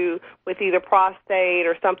issue with either prostate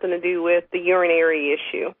or something to do with the urinary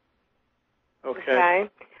issue. Okay.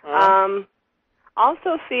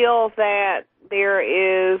 Also feel that there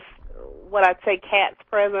is what I'd say cats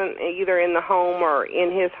present either in the home or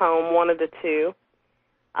in his home, one of the two.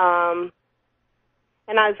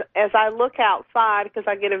 And as I look outside, because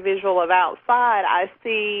I get a visual of outside, I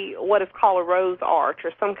see what is called a rose arch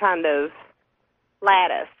or some kind of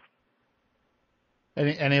lattice.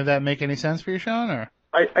 Any of that make any sense for you, Sean? Or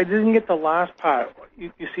I didn't get the last part.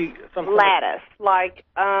 You see something lattice, like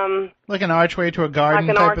an archway to a garden,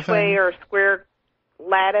 like an type of thing? archway or a square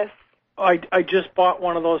lattice. I just bought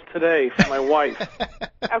one of those today for my wife.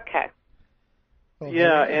 Okay.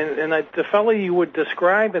 Yeah, and the fellow you were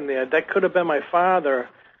describing there, that could have been my father.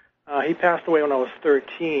 He passed away when I was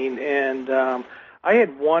 13, and I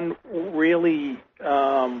had one really,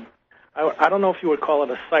 I don't know if you would call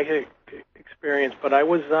it a psychic experience, but I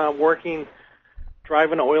was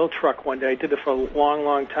driving an oil truck one day. I did it for a long,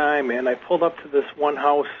 long time, and I pulled up to this one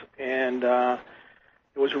house, and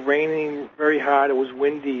it was raining very hard. It was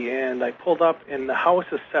windy, and I pulled up, and the house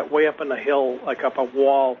is set way up on the hill, like up a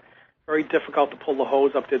wall. Very difficult to pull the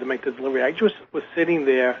hose up there to make the delivery. I just was sitting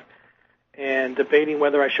there and debating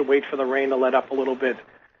whether I should wait for the rain to let up a little bit.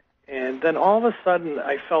 And then all of a sudden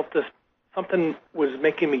I felt something was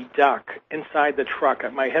making me duck inside the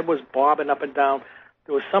truck. My head was bobbing up and down.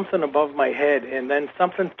 There was something above my head, and then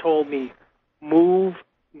something told me, move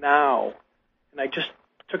now. And I just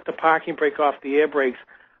took the parking brake off the air brakes.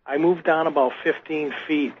 I moved down about 15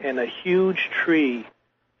 feet, and a huge tree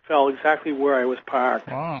fell exactly where I was parked.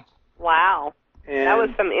 Wow. Wow. And that was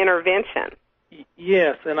some intervention.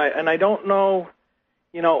 Yes, and I don't know,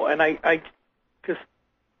 and I because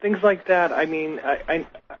things like that. I mean,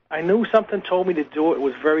 I knew something told me to do it. It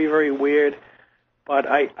was very, very weird, but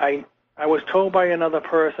I was told by another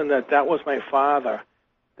person that was my father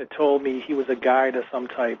that told me he was a guide of some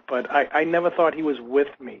type. But I never thought he was with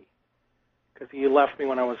me because he left me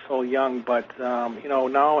when I was so young. But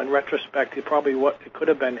now in retrospect, it could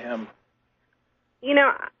have been him.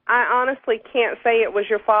 I honestly can't say it was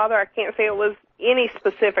your father. I can't say it was any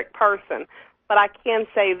specific person. But I can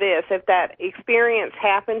say this, if that experience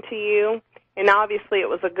happened to you, and obviously it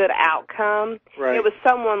was a good outcome, right. It was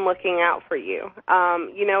someone looking out for you.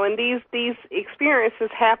 And these experiences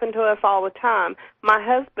happen to us all the time. My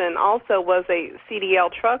husband also was a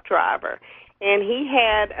CDL truck driver, and he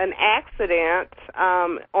had an accident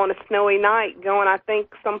on a snowy night going, I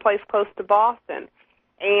think, someplace close to Boston,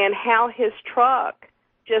 and how his truck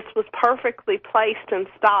just was perfectly placed and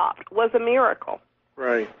stopped was a miracle.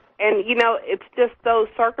 Right. And, it's just those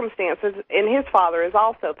circumstances, and his father is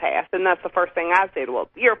also passed, and that's the first thing I said, well,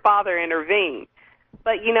 your father intervened.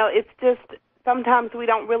 But, it's just sometimes we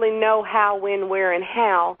don't really know how, when, where, and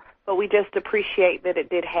how, but we just appreciate that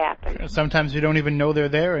it did happen. Sometimes we don't even know they're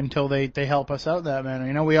there until they help us out in that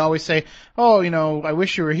manner. We always say, oh, I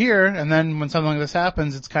wish you were here, and then when something like this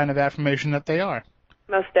happens, it's kind of affirmation that they are.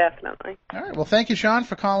 Most definitely. All right. Well, thank you, Sean,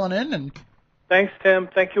 for calling in. And thanks, Tim.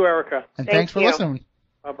 Thank you, Ericka. And thanks for listening.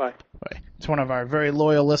 Bye-bye. It's one of our very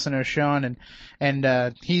loyal listeners, Sean,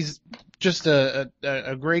 and he's just a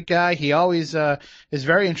great guy. He always is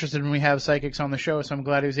very interested when we have psychics on the show, so I'm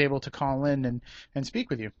glad he was able to call in and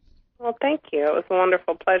speak with you. Well, thank you. It was a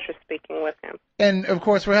wonderful pleasure speaking with him. And, of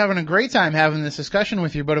course, we're having a great time having this discussion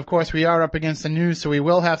with you, but, of course, we are up against the news, so we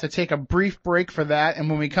will have to take a brief break for that. And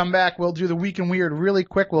when we come back, we'll do the Week in Weird really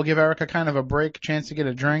quick. We'll give Ericka kind of a break, a chance to get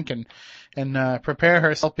a drink and prepare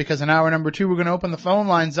herself, because in hour number 2, we're going to open the phone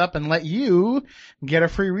lines up and let you get a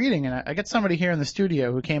free reading. And I got somebody here in the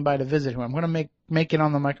studio who came by to visit who I'm going to make it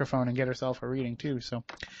on the microphone and get herself a reading, too.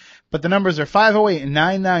 But the numbers are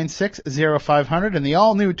 508-996-0500 and the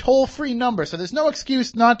all-new toll-free number, so there's no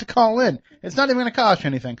excuse not to call in. It's not even going to cost you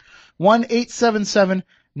anything.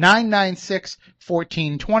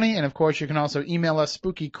 1-877-996-1420. And, of course, you can also email us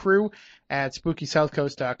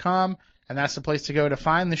spookycrew@spookysouthcoast.com. And that's the place to go to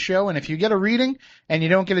find the show. And if you get a reading and you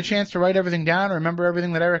don't get a chance to write everything down or remember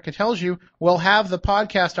everything that Ericka tells you, we'll have the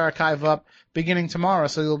podcast archive up beginning tomorrow,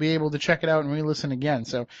 so you'll be able to check it out and re-listen again.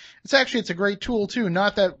 So it's a great tool, too.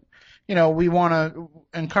 Not that, we want to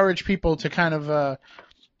encourage people to kind of,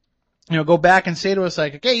 go back and say to us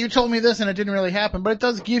like, hey, you told me this and it didn't really happen. But it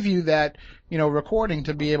does give you that, recording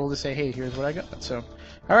to be able to say, hey, here's what I got. So,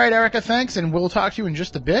 all right, Ericka, thanks. And we'll talk to you in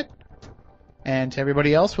just a bit. And to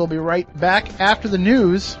everybody else, we'll be right back after the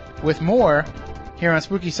news with more here on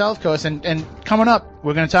Spooky South Coast. And coming up,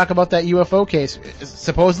 we're going to talk about that UFO case.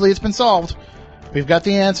 Supposedly it's been solved. We've got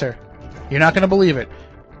the answer. You're not going to believe it.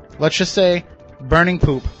 Let's just say burning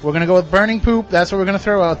poop. We're going to go with burning poop. That's what we're going to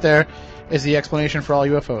throw out there is the explanation for all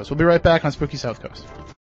UFOs. We'll be right back on Spooky South Coast.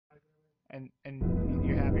 And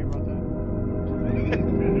you're happy about that?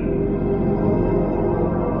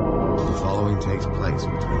 The following takes place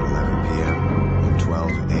between 11 p.m. and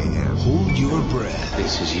 12 a.m. Hold your breath.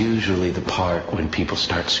 This is usually the part when people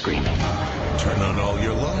start screaming. Turn on all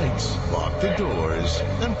your lights, lock the doors,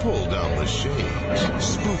 and pull down the shades.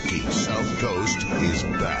 Spooky South Coast is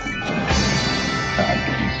back. I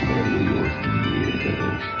can smell your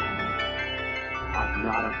fears. I'm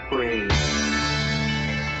not afraid.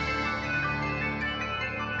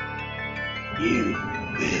 You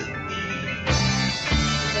will be.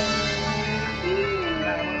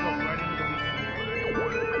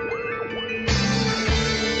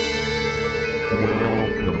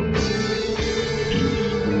 Welcome to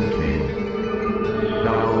Spooky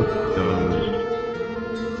South Coast.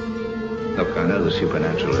 Look, I know the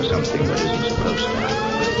supernatural is something that isn't supposed to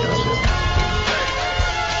happen, but it does.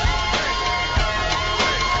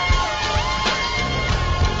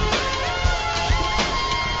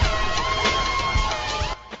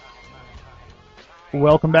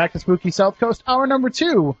 Welcome back to Spooky South Coast, hour number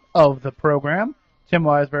 2 of the program. Tim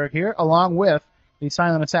Weisberg here, along with the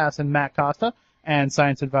silent assassin Matt Costa and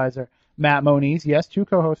science advisor Matt Moniz. Yes, 2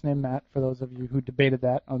 co-hosts named Matt, for those of you who debated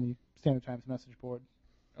that on the Standard Times message board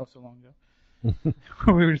so long ago.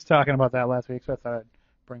 We were just talking about that last week, so I thought I'd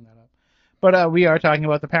bring that up. But we are talking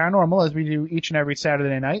about the paranormal, as we do each and every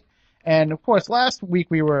Saturday night. And, of course, last week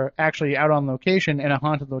we were actually out on location in a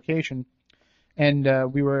haunted location.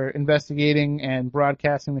 and we were investigating and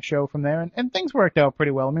broadcasting the show from there, and things worked out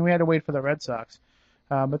pretty well. I mean, we had to wait for the Red Sox,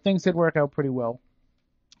 but things did work out pretty well.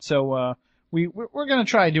 So we're going to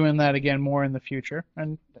try doing that again more in the future.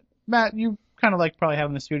 And Matt, you kind of like probably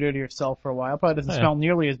having the studio to yourself for a while. Probably doesn't smell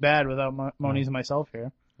nearly as bad without Moniz and myself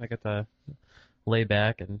here. I get to lay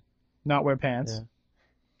back and not wear pants,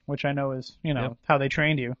 which I know is how they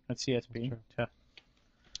trained you at CSB to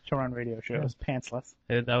run radio shows pantsless.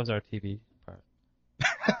 That was our TV part.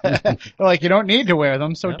 Like, you don't need to wear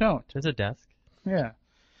them, so don't. There's a desk. Yeah,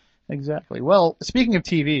 exactly. Well, speaking of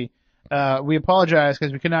TV, we apologize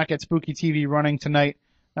because we could not get Spooky TV running tonight.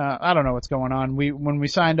 I don't know what's going on. When we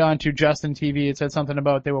signed on to Justin TV, it said something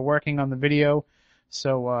about they were working on the video.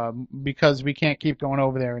 So because we can't keep going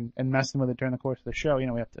over there and messing with it during the course of the show, we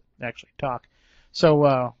have to actually talk.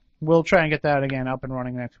 So we'll try and get that again up and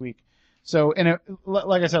running next week. So,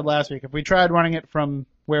 like I said last week, if we tried running it from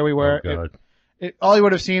where we were, all you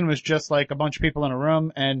would have seen was just like a bunch of people in a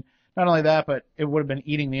room, and not only that, but it would have been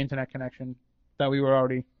eating the internet connection that we were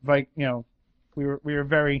already, we were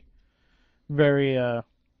very, very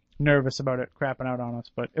nervous about it crapping out on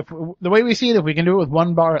us. But the way we see it, if we can do it with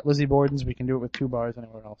one bar at Lizzie Borden's, we can do it with 2 bars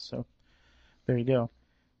anywhere else. So there you go.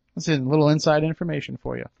 This is a little inside information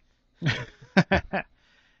for you.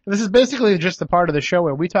 This is basically just the part of the show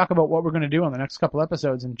where we talk about what we're going to do on the next couple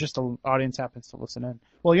episodes, and just the audience happens to listen in.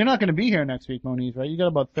 Well, you're not going to be here next week, Moniz, right? You got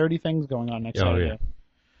about 30 things going on next Saturday. Yeah.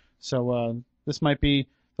 So this might be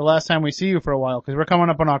the last time we see you for a while, because we're coming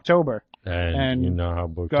up in October. And you know how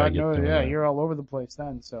booked God I get knows, that. you're all over the place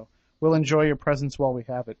then. So we'll enjoy your presence while we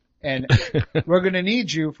have it. And we're going to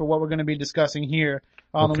need you for what we're going to be discussing here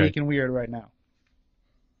on The Week in Weird right now.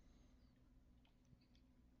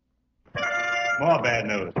 More bad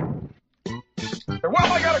news. Well,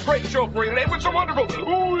 I got a great show for you today with some wonderful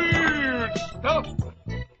weird stuff.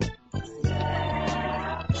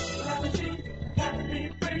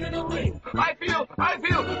 I feel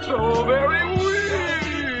so very weird.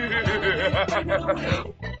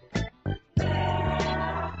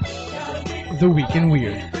 The Week in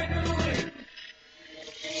Weird.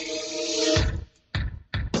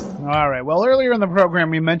 All right. Well, earlier in the program,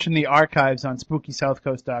 we mentioned the archives on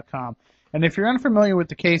SpookySouthCoast.com. And if you're unfamiliar with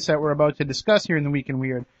the case that we're about to discuss here in The Week in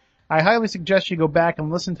Weird, I highly suggest you go back and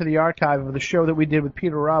listen to the archive of the show that we did with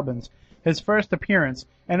Peter Robbins, his first appearance,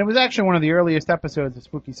 and it was actually one of the earliest episodes of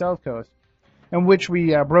Spooky South Coast, in which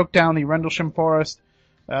we broke down the Rendlesham Forest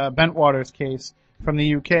Bentwaters case from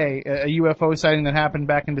the UK, a UFO sighting that happened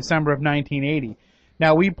back in December of 1980.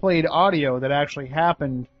 Now, we played audio that actually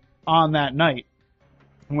happened on that night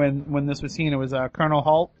when this was seen. It was Colonel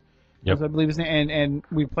Halt, I believe his name, and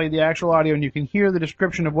we played the actual audio, and you can hear the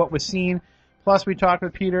description of what was seen. Plus, we talked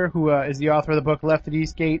with Peter, who is the author of the book Left at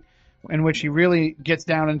Eastgate, in which he really gets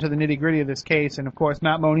down into the nitty-gritty of this case. And, of course,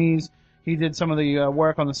 Matt Moniz, he did some of the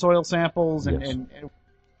work on the soil samples, and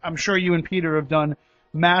I'm sure you and Peter have done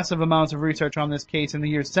massive amounts of research on this case in the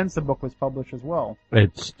years since the book was published as well.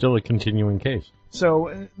 It's still a continuing case.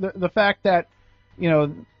 So the fact that,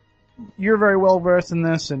 you're very well versed in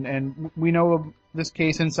this, and we know this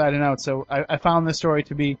case inside and out, so I found this story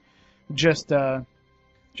to be just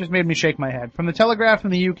made me shake my head. From the Telegraph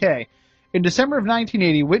in the UK, in December of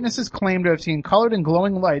 1980, witnesses claimed to have seen colored and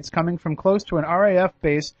glowing lights coming from close to an RAF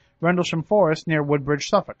base, Rendlesham Forest, near Woodbridge,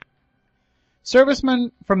 Suffolk.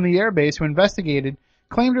 Servicemen from the airbase who investigated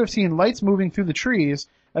claimed to have seen lights moving through the trees,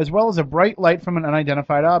 as well as a bright light from an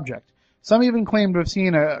unidentified object. Some even claimed to have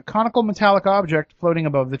seen a conical metallic object floating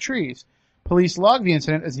above the trees. Police logged the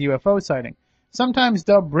incident as a UFO sighting. Sometimes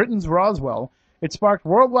dubbed Britain's Roswell, it sparked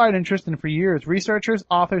worldwide interest, and for years, researchers,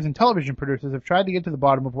 authors, and television producers have tried to get to the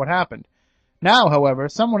bottom of what happened. Now, however,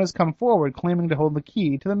 someone has come forward claiming to hold the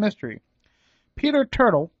key to the mystery. Peter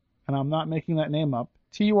Turtle, and I'm not making that name up,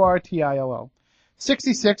 Turtill,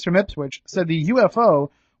 66 from Ipswich, said the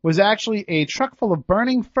UFO was actually a truck full of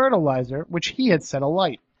burning fertilizer which he had set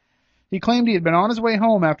alight. He claimed he had been on his way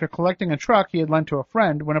home after collecting a truck he had lent to a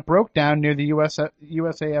friend when it broke down near the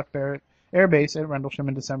USAF Air Base at Rendlesham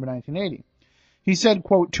in December 1980. He said,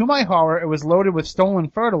 quote, "To my horror, it was loaded with stolen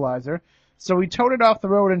fertilizer, so we towed it off the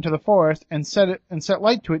road into the forest and set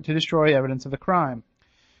light to it to destroy evidence of the crime.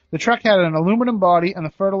 The truck had an aluminum body, and the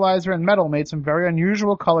fertilizer and metal made some very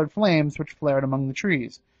unusual colored flames which flared among the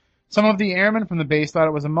trees. Some of the airmen from the base thought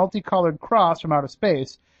it was a multicolored cross from outer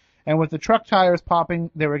space, and with the truck tires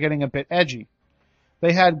popping, they were getting a bit edgy.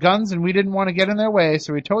 They had guns, and we didn't want to get in their way,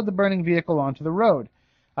 so we towed the burning vehicle onto the road.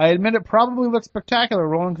 I admit it probably looked spectacular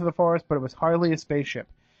rolling through the forest, but it was hardly a spaceship."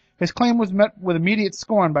 His claim was met with immediate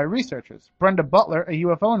scorn by researchers. Brenda Butler, a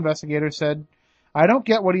UFO investigator, said, "I don't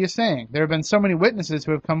get what he is saying. There have been so many witnesses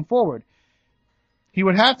who have come forward. he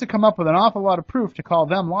would have to come up with an awful lot of proof to call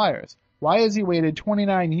them liars. Why has he waited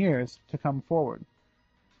 29 years to come forward?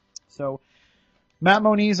 So, Matt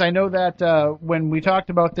Moniz, I know that when we talked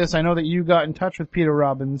about this, I know that you got in touch with Peter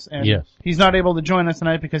Robbins, and yes. He's not able to join us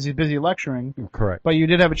tonight because he's busy lecturing. Correct. But you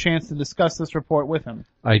did have a chance to discuss this report with him.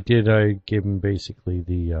 I did. I gave him basically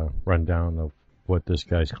the rundown of what this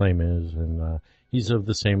guy's claim is, and he's of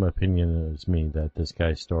the same opinion as me that this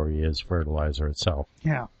guy's story is fertilizer itself.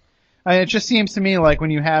 Yeah. It just seems to me like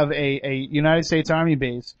when you have a United States Army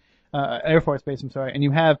base, Air Force base, and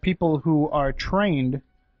you have people who are trained.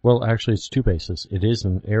 Well, actually, it's two bases. It is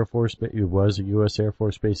an Air Force base. It was a U.S. Air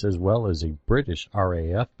Force base as well as a British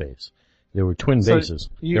RAF base. There were twin bases.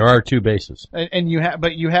 There are two bases. And you have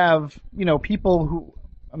people who,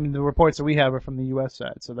 the reports that we have are from the U.S.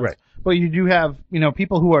 side. So that's, right. But you do have,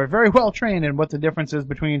 people who are very well trained in what the difference is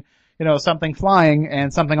between, something flying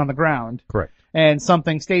and something on the ground. Correct. And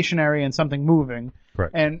something stationary and something moving.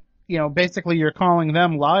 Correct. And, basically you're calling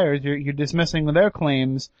them liars. You're dismissing their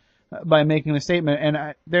claims by making the statement.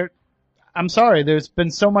 And I'm sorry, there's been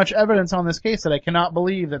so much evidence on this case that I cannot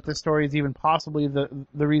believe that this story is even possibly the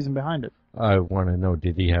reason behind it. I want to know,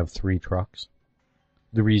 did he have 3 trucks?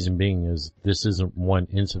 The reason being is this isn't one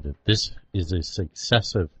incident. This is a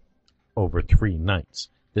successive over 3 nights.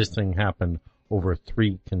 This thing happened over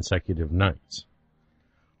 3 consecutive nights.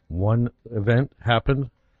 One event happened,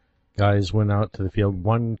 guys went out to the field,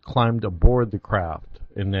 one climbed aboard the craft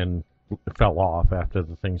and then fell off after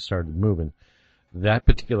the thing started moving. That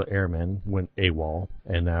particular airman went AWOL,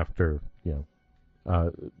 and after,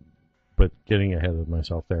 but getting ahead of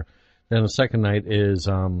myself there. Then the second night is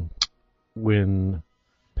when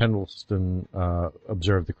Pendleton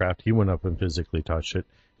observed the craft. He went up and physically touched it.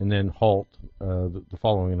 And then Halt, the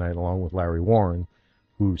following night, along with Larry Warren,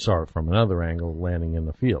 who saw it from another angle, landing in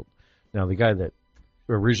the field. Now, the guy that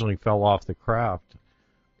originally fell off the craft,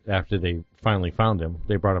 after they finally found him,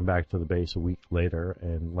 they brought him back to the base a week later,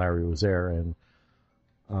 and Larry was there, and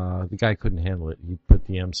the guy couldn't handle it. He put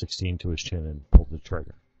the M16 to his chin and pulled the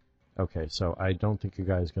trigger. Okay, so I don't think a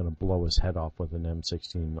guy's going to blow his head off with an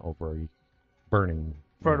M16 over a burning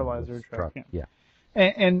fertilizer truck. Yeah.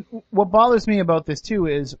 And what bothers me about this, too,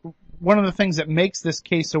 is one of the things that makes this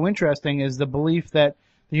case so interesting is the belief that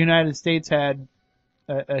the United States had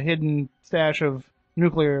a hidden stash of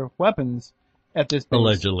nuclear weapons at this base.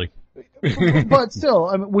 Allegedly. But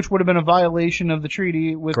still, which would have been a violation of the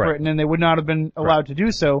treaty with Correct. Britain, and they would not have been allowed to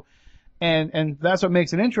do so. And that's what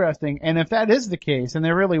makes it interesting. And if that is the case, and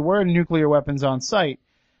there really were nuclear weapons on site,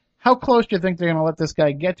 how close do you think they're going to let this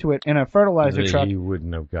guy get to it in a fertilizer truck? He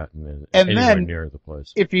wouldn't have gotten anywhere near the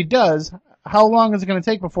place. If he does, how long is it going to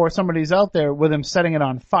take before somebody's out there with him setting it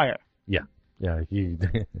on fire? Yeah.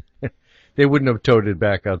 They wouldn't have towed it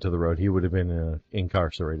back out to the road. He would have been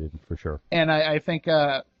incarcerated for sure. And I think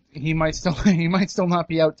he might still not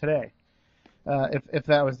be out today if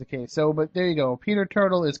that was the case. So, but there you go. Peter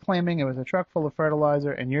Turtle is claiming it was a truck full of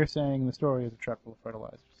fertilizer, and you're saying the story is a truck full of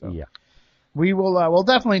fertilizer. So yeah, we will we'll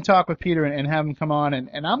definitely talk with Peter and have him come on,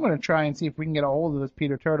 and I'm going to try and see if we can get a hold of this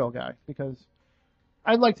Peter Turtle guy, because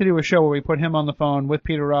I'd like to do a show where we put him on the phone with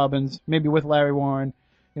Peter Robbins, maybe with Larry Warren,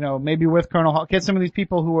 maybe with Colonel Hall, get some of these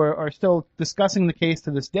people who are still discussing the case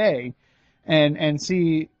to this day, and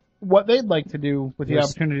see what they'd like to do with the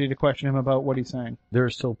opportunity to question him about what he's saying. There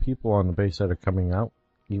are still people on the base that are coming out,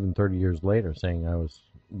 even 30 years later, saying I was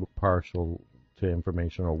partial to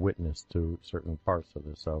information or witness to certain parts of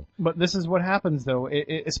this. So, but this is what happens, though,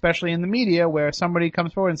 especially in the media, where somebody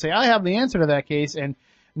comes forward and say, I have the answer to that case, and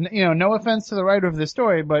no offense to the writer of the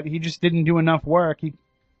story, but he just didn't do enough work. He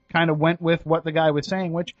kind of went with what the guy was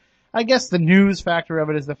saying, which I guess the news factor of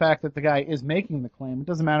it is the fact that the guy is making the claim. It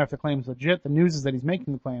doesn't matter if the claim is legit. The news is that he's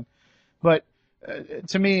making the claim. But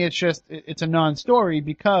to me, it's a non-story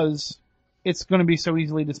because it's going to be so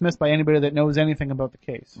easily dismissed by anybody that knows anything about the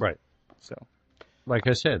case. Right. So, like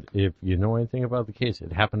I said, if you know anything about the case,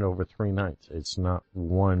 it happened over 3 nights. It's not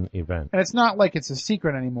one event. And it's not like it's a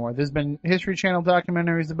secret anymore. There's been History Channel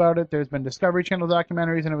documentaries about it. There's been Discovery Channel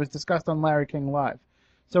documentaries, and it was discussed on Larry King Live.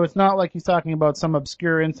 So it's not like he's talking about some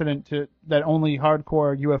obscure incident that only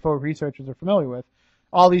hardcore UFO researchers are familiar with.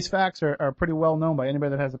 All these facts are pretty well known by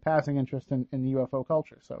anybody that has a passing interest in the UFO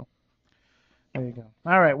culture. So there you go.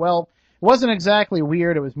 All right. Well, it wasn't exactly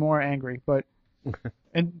weird. It was more angry, but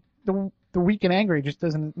and the Week in Angry just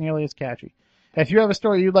isn't nearly as catchy. If you have a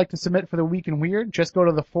story you'd like to submit for the Week in Weird, just go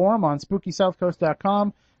to the forum on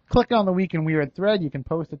SpookySouthCoast.com. Click on the Week in Weird thread. You can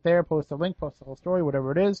post it there, post a link, post the whole story,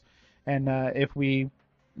 whatever it is. And if we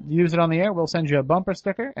use it on the air, we'll send you a bumper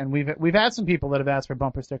sticker. And we've had some people that have asked for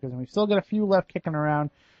bumper stickers, and we've still got a few left kicking around.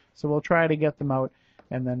 So we'll try to get them out,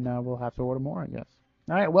 and then we'll have to order more, I guess.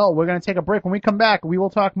 All right, well, we're going to take a break. When we come back, we will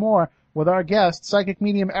talk more with our guest, psychic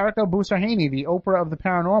medium Ericka Boussarhane, the Oprah of the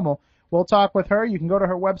paranormal. We'll talk with her. You can go to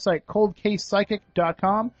her website,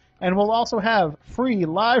 coldcasepsychic.com, and we'll also have free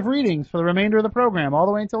live readings for the remainder of the program, all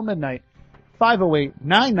the way until midnight.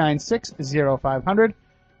 508-996-0500,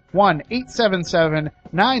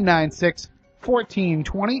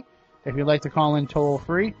 1-877-996-1420. If you'd like to call in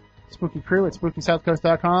toll-free,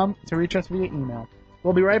 spookycrew@spookysouthcoast.com to reach us via email.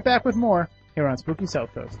 We'll be right back with more here on Spooky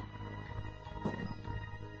South Coast.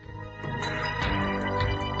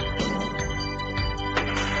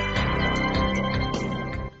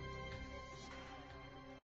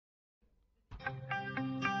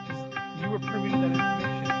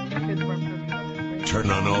 Turn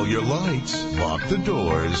on all your lights, lock the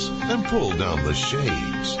doors, and pull down the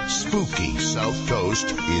shades. Spooky South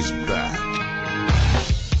Coast is back.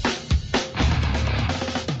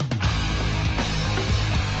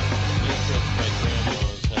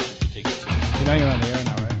 You know you're on the air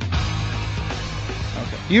now, right?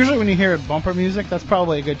 Okay. Usually when you hear bumper music, that's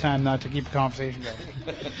probably a good time not to keep the conversation going.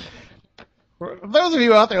 For those of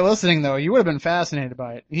you out there listening, though, you would have been fascinated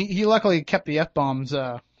by it. He luckily kept the F-bombs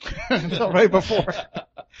until right before.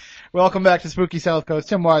 Welcome back to Spooky South Coast.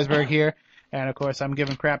 Tim Weisberg here. And, of course, I'm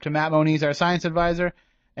giving crap to Matt Moniz, our science advisor.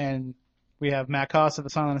 And we have Matt Costa,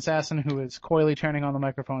 the silent assassin, who is coyly turning on the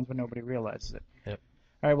microphones when nobody realizes it. Yep.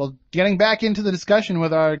 All right, well, getting back into the discussion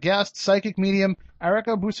with our guest, psychic medium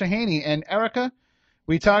Ericka Boussarhane. And Ericka,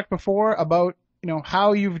 we talked before about,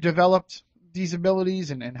 how you've developed these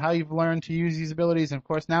abilities and how you've learned to use these abilities. And, of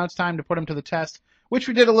course, now it's time to put them to the test, which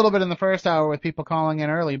we did a little bit in the first hour with people calling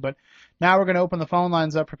in early. But now we're going to open the phone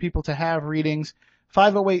lines up for people to have readings.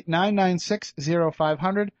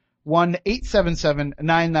 508-996-0500,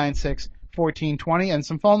 1-877-996-1420. And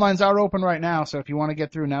some phone lines are open right now, so if you want to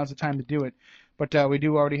get through, now's the time to do it. But we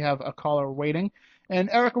do already have a caller waiting. And,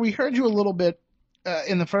 Ericka, we heard you a little bit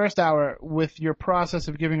in the first hour with your process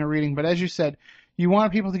of giving a reading. But as you said, you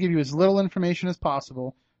want people to give you as little information as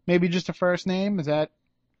possible. Maybe just a first name, is that?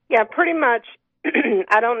 Yeah, pretty much.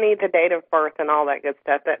 I don't need the date of birth and all that good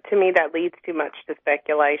stuff. That, to me, that leads too much to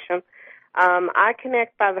speculation. I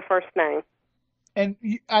connect by the first name. And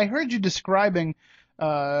I heard you describing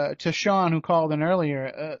to Sean, who called in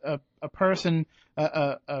earlier, a person,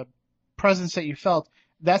 a presence that you felt.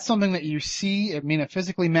 That's something that you see? I mean, it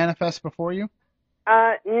physically manifests before you?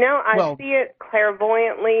 No, I see it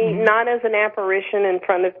clairvoyantly, not as an apparition in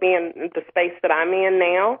front of me in the space that I'm in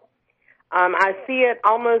now. I see it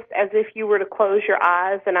almost as if you were to close your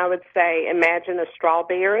eyes, and I would say, imagine a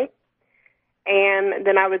strawberry. And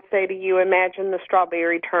then I would say to you, imagine the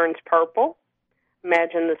strawberry turns purple.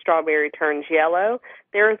 Imagine the strawberry turns yellow.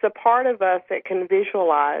 There is a part of us that can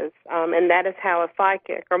visualize, and that is how a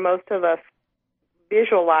psychic, or most of us,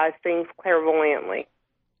 visualize things clairvoyantly.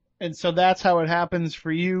 And so that's how it happens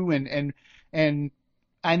for you, and I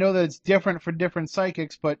know that it's different for different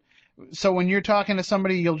psychics, but so when you're talking to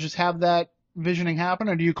somebody, you'll just have that visioning happen,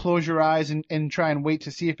 or do you close your eyes and try and wait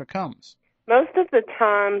to see if it comes? Most of the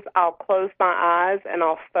times I'll close my eyes and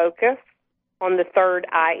I'll focus on the third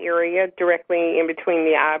eye area directly in between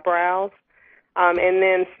the eyebrows, and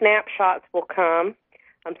then snapshots will come.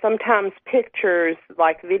 Sometimes pictures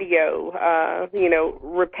like video,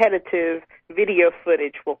 repetitive video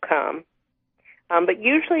footage will come. But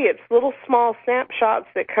usually it's little small snapshots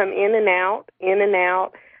that come in and out, and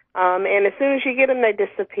as soon as you get them, they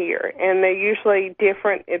disappear. And they're usually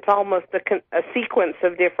different. It's almost a sequence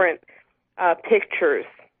of different pictures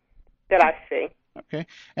that I see. Okay.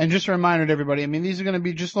 And just a reminder to everybody, I mean, these are going to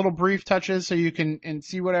be just little brief touches so you can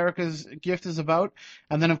see what Ericka's gift is about.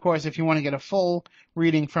 And then, of course, if you want to get a full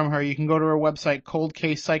reading from her, you can go to her website,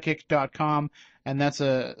 coldcasepsychic.com, and that's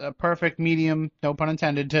a perfect medium, no pun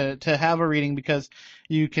intended, to have a reading because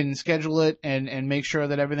you can schedule it and make sure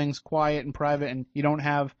that everything's quiet and private and you don't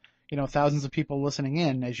have, thousands of people listening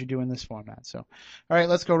in as you do in this format. So, all right,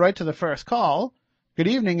 let's go right to the first call. Good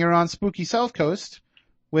evening. You're on Spooky South Coast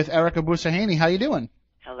with Ericka Boussarhane. How you doing?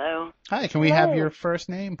 Hello. Hi. Can we have your first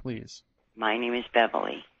name, please? My name is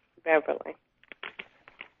Beverly. Beverly.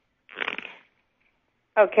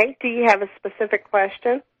 Okay. Do you have a specific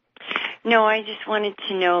question? No, I just wanted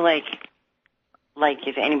to know, like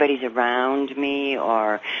if anybody's around me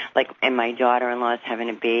or, and my daughter-in-law is having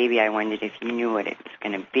a baby, I wondered if you knew what it was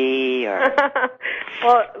going to be or...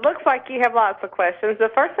 Well, it looks like you have lots of questions. The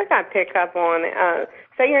first thing I pick up on,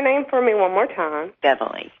 say your name for me one more time.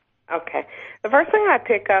 Beverly. Okay. The first thing I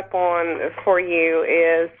pick up on for you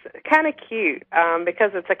is kind of cute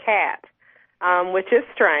because it's a cat, which is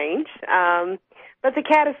strange. But the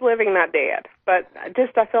cat is living, not dead. But I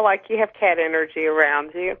feel like you have cat energy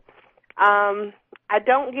around you. I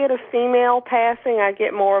don't get a female passing. I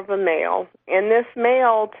get more of a male. And this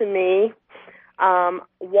male, to me,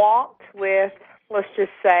 walked with, let's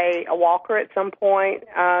just say, a walker at some point.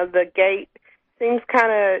 The gait seems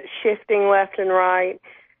kind of shifting left and right,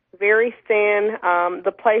 very thin.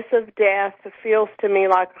 The place of death feels to me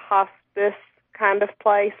like a hospice kind of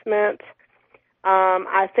placement.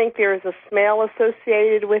 I think there is a smell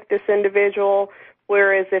associated with this individual,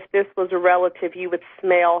 whereas if this was a relative, you would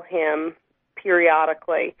smell him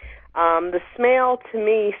periodically. The smell to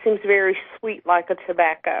me seems very sweet, like a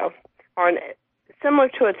tobacco, or similar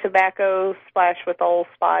to a tobacco splash with Old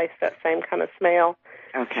Spice, that same kind of smell.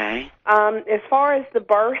 Okay. As far as the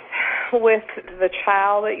birth with the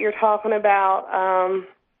child that you're talking about,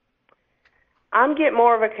 I'm getting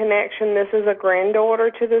more of a connection. This is a granddaughter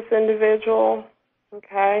to this individual.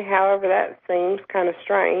 Okay, however, that seems kind of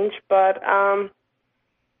strange, but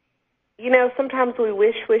sometimes we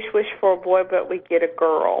wish for a boy, but we get a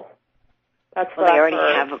girl. That's what they I've already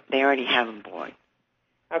heard. They already have a boy.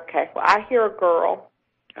 Okay, well, I hear a girl.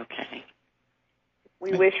 Okay.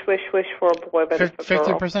 We wish for a boy, but it's a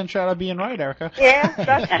girl. 50% shot of being right, Ericka. Yeah,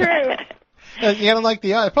 that's true. You gotta like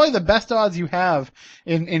the odds. Probably the best odds you have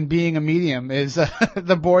in being a medium is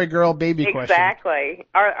the boy-girl baby question. Exactly.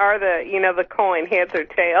 Are the coin heads or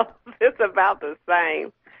tails? It's about the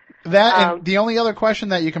same. That and the only other question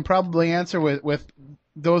that you can probably answer with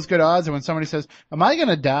those good odds are when somebody says, "Am I going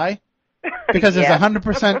to die?" Because there's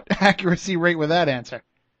 100% accuracy rate with that answer.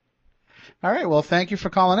 All right. Well, thank you for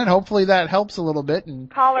calling in. Hopefully that helps a little bit. And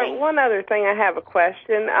caller, one other thing, I have a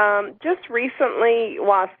question. Just recently,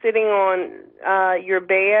 while sitting on your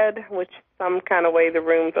bed, which some kind of way the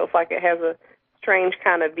room feels like it has a strange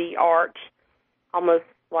kind of V arch, almost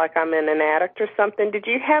like I'm in an attic or something. Did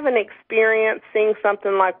you have an experience seeing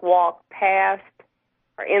something like walk past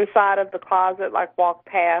or inside of the closet, like walk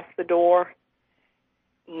past the door?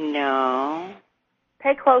 No.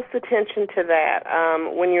 Pay close attention to that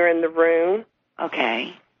when you're in the room.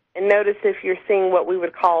 Okay. And notice if you're seeing what we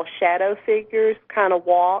would call shadow figures kind of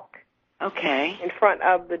walk. Okay. In front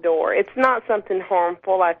of the door. It's not something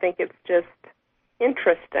harmful. I think it's just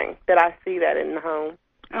interesting that I see that in the home.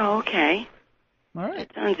 Oh, okay. All right.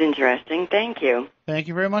 That sounds interesting. Thank you. Thank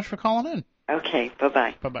you very much for calling in. Okay.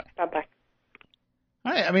 Bye-bye. Bye-bye. Bye-bye.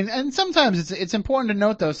 All right. I mean, and sometimes it's important to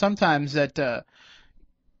note, though, sometimes that,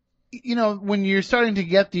 when you're starting to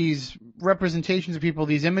get these representations of people,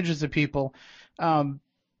 these images of people,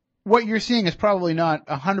 what you're seeing is probably not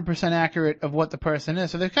 100% accurate of what the person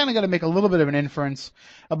is. So they've kind of got to make a little bit of an inference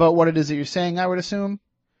about what it is that you're saying, I would assume.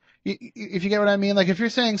 If you get what I mean? Like if you're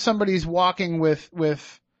saying somebody's walking with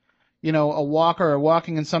a walker or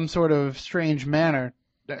walking in some sort of strange manner,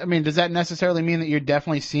 I mean, does that necessarily mean that you're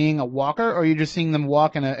definitely seeing a walker, or are you just seeing them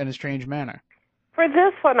walk in a strange manner? For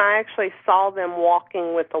this one, I actually saw them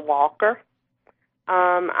walking with a walker.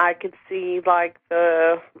 I could see like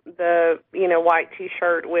the white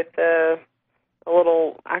T-shirt with the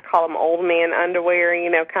little, I call them old man underwear,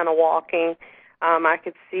 kind of walking. I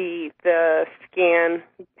could see the skin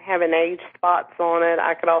having age spots on it.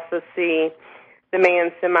 I could also see the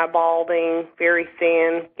man semi-balding, very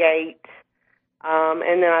thin gait.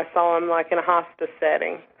 And then I saw him like in a hospice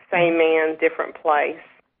setting. Same man, different place.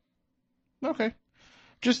 Okay.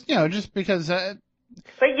 Just because...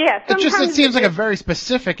 But yeah, it seems like a very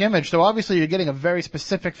specific image. So obviously you're getting a very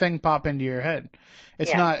specific thing pop into your head.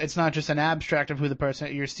 It's not just an abstract of who the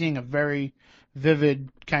person. You're seeing a very vivid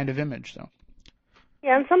kind of image, though.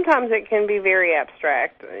 Yeah, and sometimes it can be very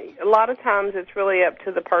abstract. A lot of times it's really up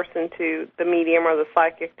to the person, to the medium or the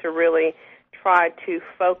psychic, to really try to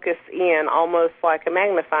focus in, almost like a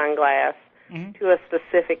magnifying glass, to a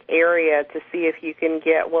specific area to see if you can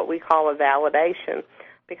get what we call a validation.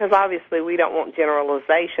 Because obviously we don't want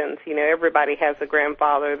generalizations. Everybody has a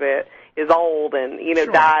grandfather that is old and,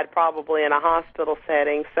 died probably in a hospital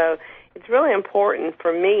setting. So it's really important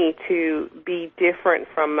for me to be different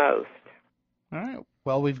from most. All right.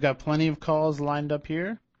 Well, we've got plenty of calls lined up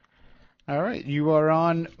here. All right. You are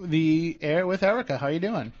on the air with Ericka. How you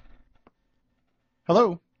doing?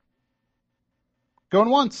 Hello? Going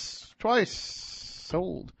once, twice,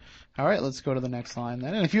 sold. All right, let's go to the next line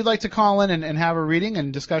then. And if you'd like to call in and have a reading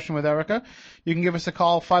and discussion with Ericka, you can give us a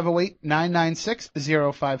call,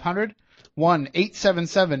 508-996-0500,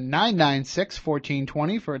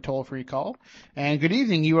 1-877-996-1420 for a toll-free call. And good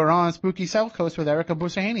evening. You are on Spooky South Coast with Ericka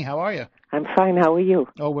Boussarhane. How are you? I'm fine. How are you?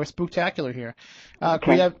 Oh, we're spooktacular here. Okay.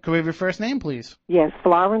 Can we have your first name, please? Yes,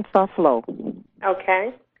 Florence Buffalo.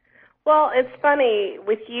 Okay. Well, it's funny.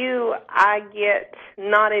 With you, I get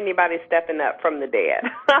not anybody stepping up from the dead.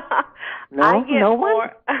 No one?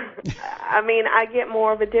 I mean, I get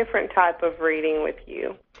more of a different type of reading with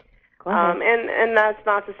you. And that's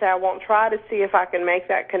not to say I won't try to see if I can make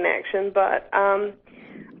that connection, but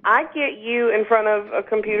I get you in front of a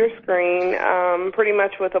computer screen pretty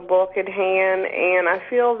much with a book in hand, and I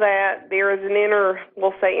feel that there is an inner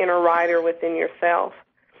writer within yourself.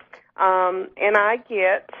 And I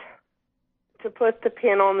get to put the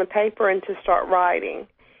pen on the paper and to start writing.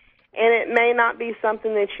 And it may not be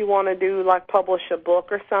something that you want to do, like publish a book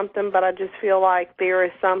or something, but I just feel like there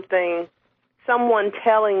is someone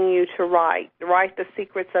telling you to write the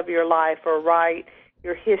secrets of your life, or write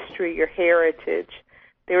your history, your heritage.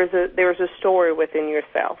 There's a story within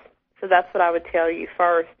yourself. So that's what I would tell you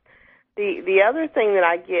first. The other thing that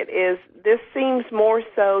I get is this seems more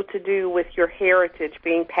so to do with your heritage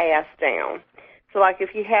being passed down. So like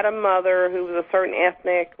if you had a mother who was a certain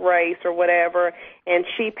ethnic race or whatever, and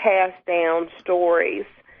she passed down stories,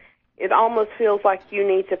 it almost feels like you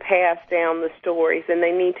need to pass down the stories, and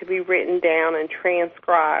they need to be written down and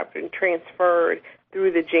transcribed and transferred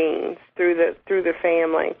through the genes, through the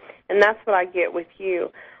family. And that's what I get with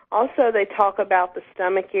you. Also, they talk about the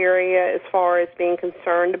stomach area as far as being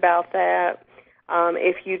concerned about that.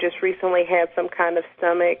 If you just recently had some kind of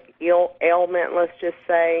stomach ailment, let's just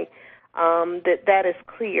say, that is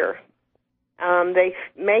clear. They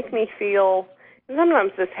make me feel,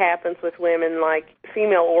 sometimes this happens with women, like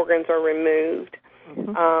female organs are removed.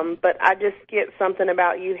 But I just get something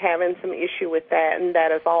about you having some issue with that, and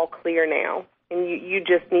that is all clear now. And you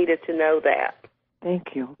just needed to know that.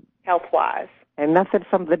 Thank you. Health-wise. And nothing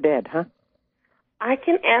from the dead, huh? I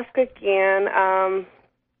can ask again.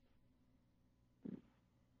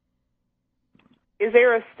 Is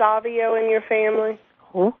there a Stavio in your family?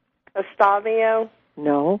 Who? A Stavio?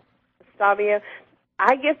 No. Stavio?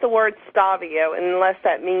 I get the word Stavio, and unless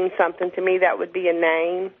that means something to me, that would be a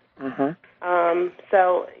name.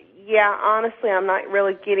 So, yeah, honestly, I'm not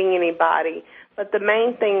really getting anybody. But the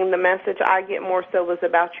main thing, the message I get more so was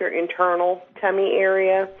about your internal tummy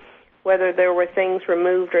area, whether there were things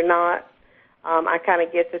removed or not. I kind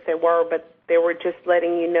of get that there were, but they were just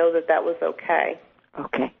letting you know that was okay.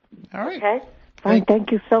 Okay. All right. Okay? Fine.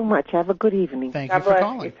 Thank you so much. Have a good evening. Thank you for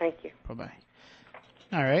calling. Thank you. Bye-bye.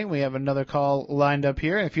 All right, we have another call lined up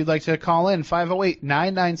here. If you'd like to call in,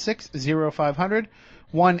 508-996-0500,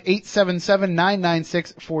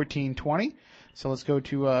 1-877-996-1420. So let's go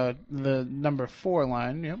to the number 4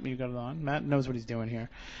 line. Yep, you got it on. Matt knows what he's doing here.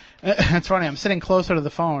 It's funny, I'm sitting closer to the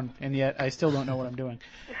phone, and yet I still don't know what I'm doing.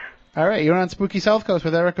 All right, you're on Spooky South Coast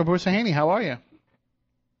with Ericka Boussarhane. How are you?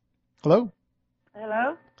 Hello?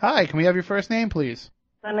 Hello? Hi, can we have your first name, please?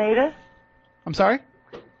 Sonita. I'm sorry?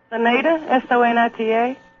 Sonita,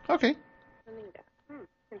 S-O-N-I-T-A. Okay.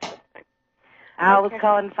 I was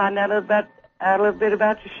calling to find out a little bit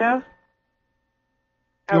about your show.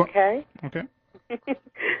 Okay. Okay.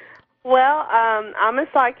 Well, I'm a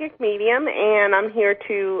psychic medium, and I'm here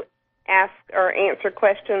to ask or answer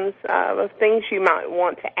questions of things you might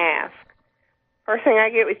want to ask. First thing I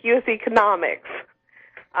get with you is economics.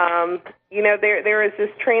 There is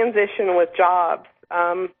this transition with jobs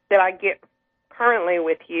that I get currently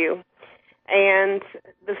with you, and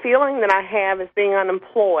the feeling that I have is being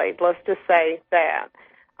unemployed, let's just say that.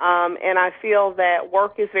 And I feel that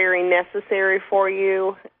work is very necessary for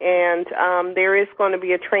you, and there is going to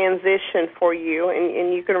be a transition for you,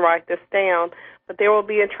 and you can write this down, but there will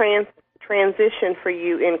be a transition for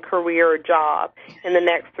you in career or job in the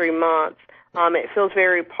next 3 months. It feels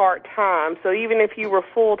very part-time, so even if you were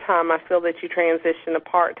full-time, I feel that you transition to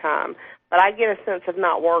part-time. But I get a sense of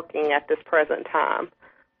not working at this present time.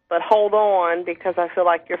 But hold on, because I feel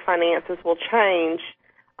like your finances will change.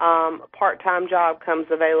 A part-time job comes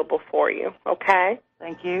available for you, okay?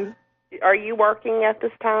 Thank you. Are you working at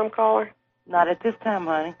this time, caller? Not at this time,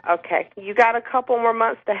 honey. Okay. You got a couple more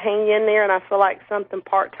months to hang in there, and I feel like something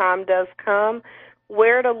part-time does come.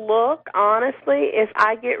 Where to look, honestly, is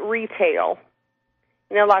I get retail.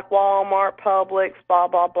 Like Walmart, Publix, blah,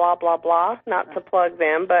 blah, blah, blah, blah. Not to plug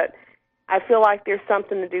them, but I feel like there's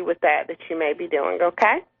something to do with that you may be doing,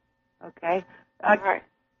 okay? Okay. All right.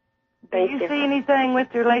 Thank Do you see anything with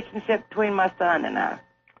the relationship between my son and I?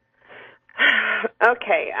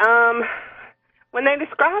 Okay. When they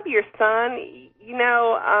describe your son,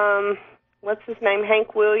 what's his name,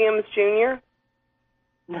 Hank Williams Jr.?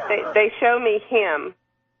 They show me him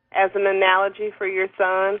as an analogy for your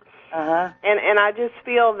son. And I just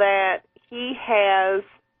feel that he has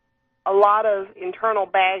a lot of internal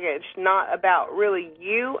baggage, not about really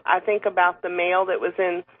you. I think about the male that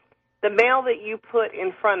you put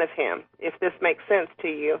in front of him, if this makes sense to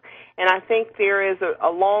you. And I think there is a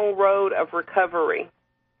long road of recovery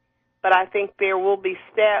but I think there will be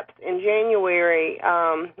steps in January.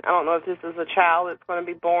 I don't know if this is a child that's going to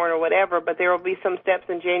be born or whatever, but there will be some steps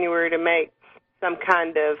in January to make some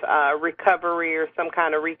kind of recovery or some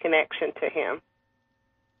kind of reconnection to him.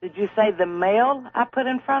 Did you say the male I put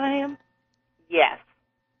in front of him? Yes.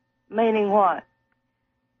 Meaning what?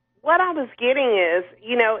 What I was getting is,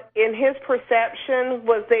 in his perception,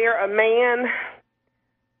 was there a man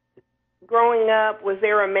growing up, was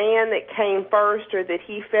there a man that came first or that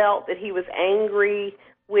he felt that he was angry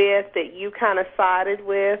with, that you kind of sided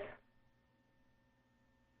with?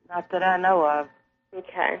 Not that I know of.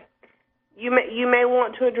 Okay. You may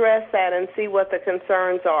want to address that and see what the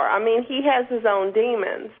concerns are. I mean, he has his own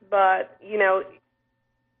demons, but,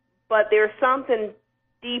 but there's something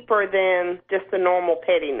deeper than just the normal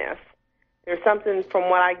pettiness. There's something, from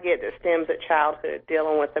what I get, that stems at childhood,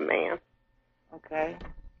 dealing with a man. Okay.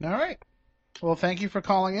 All right. Well, thank you for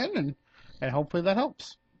calling in, and hopefully that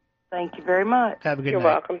helps. Thank you very much. Have a good You're night.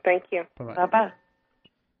 You're welcome. Thank you. Bye-bye. Bye-bye.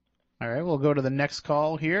 All right, we'll go to the next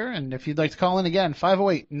call here, and if you'd like to call in again,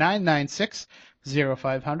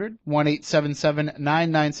 508-996-0500,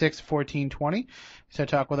 1-877-996-1420 to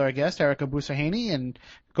talk with our guest, Ericka Boussarhane, and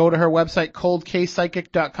go to her website,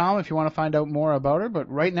 coldcasepsychic.com, if you want to find out more about her. But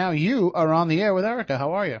right now, you are on the air with Ericka.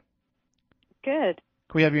 How are you? Good.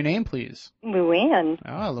 Can we have your name, please? Luann.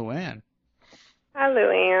 Oh, Luann. Hi,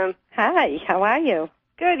 Luann. Hi, how are you?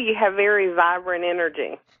 Good. You have very vibrant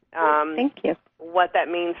energy. Thank you. What that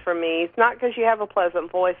means for me, it's not because you have a pleasant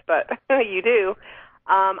voice, but you do.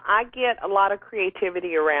 I get a lot of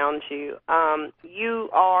creativity around you. You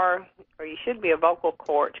are, or you should be, a vocal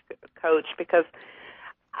coach, because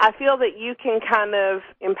I feel that you can kind of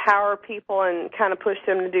empower people and kind of push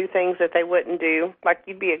them to do things that they wouldn't do. Like,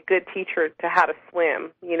 you'd be a good teacher to how to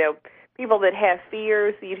swim. People that have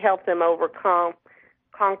fears, you'd help them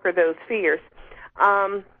conquer those fears.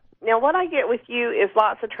 Now, what I get with you is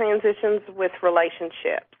lots of transitions with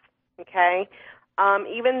relationships, okay?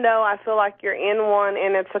 Even though I feel like you're in one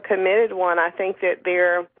and it's a committed one, I think that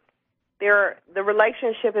the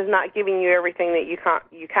relationship is not giving you everything that you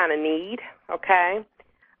kind of need, okay?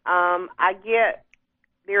 I get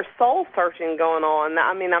there's soul searching going on.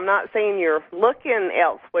 I mean, I'm not saying you're looking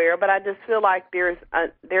elsewhere, but I just feel like there's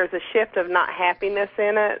a shift of not happiness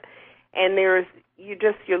in it, and you're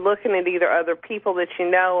looking at either other people that you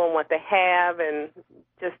know and what they have, and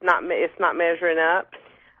just it's not measuring up.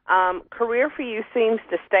 Career for you seems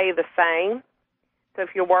to stay the same. So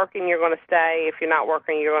if you're working, you're going to stay. If you're not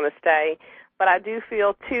working, you're going to stay. But I do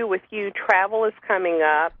feel, too, with you, travel is coming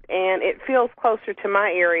up, and it feels closer to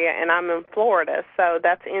my area, and I'm in Florida, so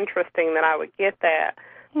that's interesting that I would get that.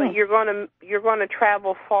 But you're going to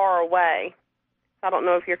travel far away. I don't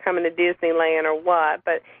know if you're coming to Disneyland or what,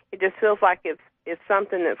 but it just feels like it's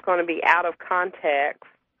something that's going to be out of context,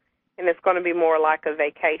 and it's going to be more like a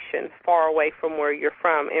vacation far away from where you're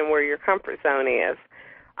from and where your comfort zone is.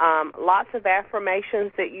 Lots of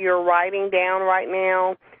affirmations that you're writing down right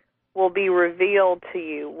now will be revealed to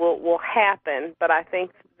you, will happen, but I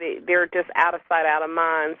think they're just out of sight, out of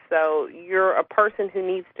mind. So you're a person who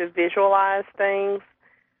needs to visualize things.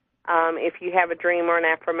 If you have a dream or an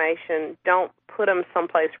affirmation, don't put them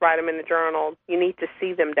someplace, write them in the journal. You need to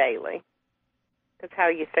see them daily. That's how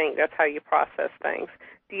you think. That's how you process things.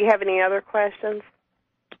 Do you have any other questions?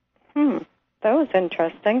 That was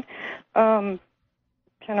interesting.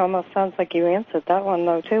 Kind of almost sounds like you answered that one,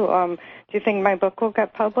 though, too. Do you think my book will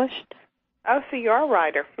get published? Oh, so you are a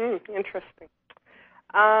writer. Interesting.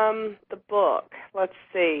 The book, let's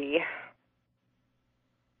see.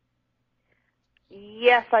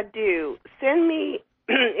 Yes, I do. Send me,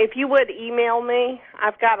 if you would email me,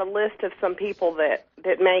 I've got a list of some people that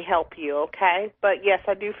may help you, okay? But, yes,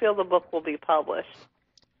 I do feel the book will be published.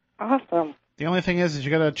 Awesome. The only thing is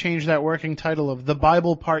you got to change that working title of The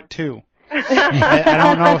Bible Part 2. I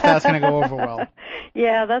don't know if that's going to go over well.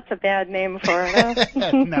 Yeah, that's a bad name for it.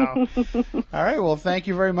 Huh? No. All right, well, thank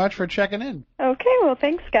you very much for checking in. Okay, well,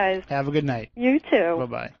 thanks, guys. Have a good night. You too.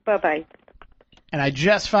 Bye-bye. Bye-bye. And I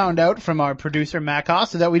just found out from our producer, Matt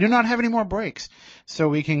Costa, that we do not have any more breaks. So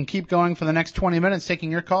we can keep going for the next 20 minutes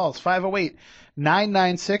taking your calls.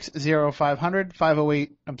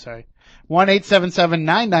 508-996-0500,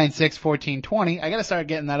 1-877-996-1420. I got to start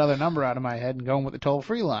getting that other number out of my head and going with the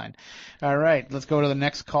toll-free line. All right, let's go to the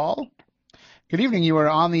next call. Good evening. You are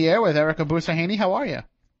on the air with Ericka Boussarhane. How are you?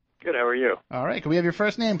 Good. How are you? All right. Can we have your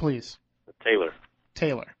first name, please? Taylor.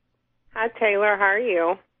 Taylor. Hi, Taylor. How are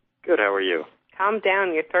you? Good. How are you? Calm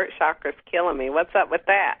down. Your throat chakra's killing me. What's up with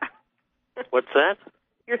that? What's that?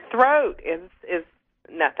 Your throat is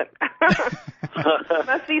Nothing.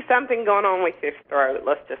 Must be something going on with your throat,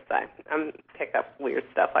 let's just say. Pick up weird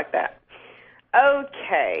stuff like that.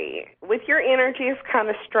 Okay. With your energy, it's kind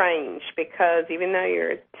of strange because even though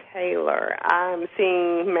you're a tailor, I'm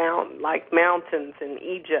seeing mountains in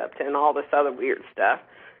Egypt and all this other weird stuff.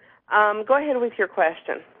 Go ahead with your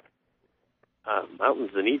question.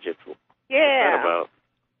 Mountains in Egypt. Yeah. What's that about?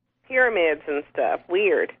 Pyramids and stuff.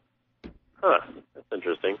 Weird. Huh. That's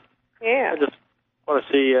interesting. Yeah. I just want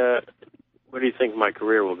to see where do you think my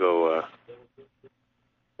career will go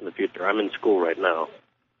in the future. I'm in school right now.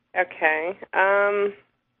 Okay.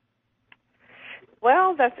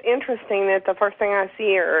 Well, that's interesting that the first thing I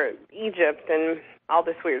see are Egypt and all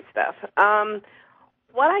this weird stuff.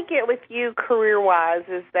 What I get with you career-wise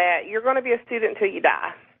is that you're going to be a student till you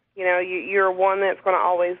die. You know, you're one that's going to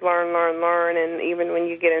always learn, and even when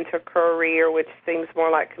you get into a career, which seems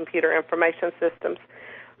more like computer information systems,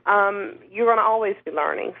 you're going to always be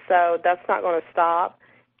learning. So that's not going to stop.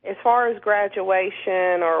 As far as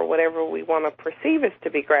graduation or whatever we want to perceive as to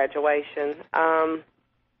be graduation, I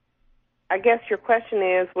guess your question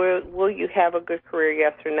is, will you have a good career,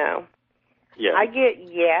 yes or no? Yeah. I get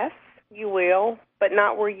yes, you will, but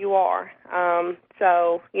not where you are.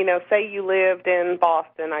 So, you know, say you lived in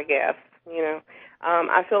Boston, I guess, you know.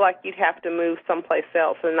 I feel like you'd have to move someplace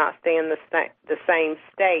else and not stay in the same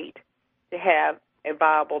state to have a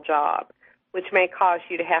viable job, which may cause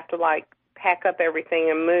you to have to, like, pack up everything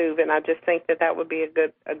and move, and I just think that would be a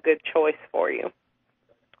good choice for you.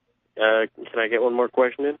 Can I get one more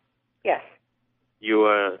question in? Yes.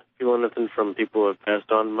 You feel anything from people who have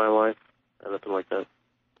passed on in my life? Anything like that?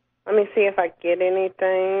 Let me see if I get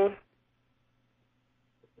anything.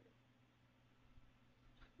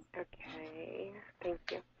 Okay, thank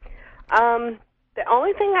you. The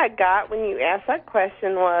only thing I got when you asked that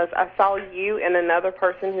question was I saw you and another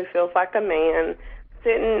person who feels like a man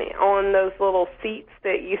sitting on those little seats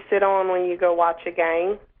that you sit on when you go watch a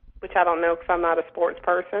game, which I don't know because I'm not a sports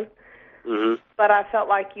person. Mm-hmm. But I felt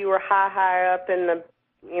like you were high up in the,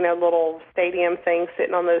 you know, little stadium thing,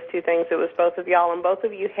 sitting on those two things. It was both of y'all, and both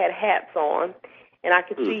of you had hats on, and I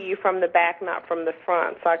could see you from the back, not from the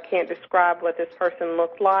front. So I can't describe what this person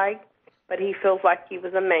looked like, but he feels like he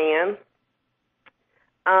was a man.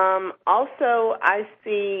 Also, I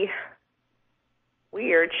see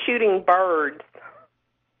shooting birds.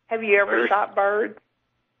 Have you ever shot birds?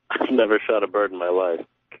 I've never shot a bird in my life.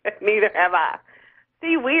 Neither have I.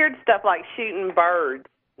 See weird stuff like shooting birds,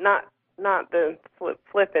 not the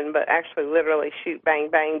flipping, but actually literally shoot bang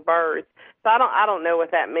bang birds. So I don't know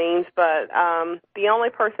what that means, but the only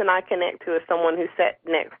person I connect to is someone who sat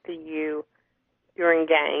next to you during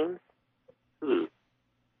games.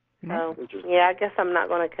 So yeah, I guess I'm not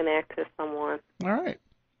going to connect to someone. All right.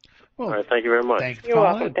 Well, all right. Thank you very much. Thank you for You're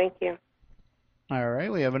calling welcome. in. Thank you. All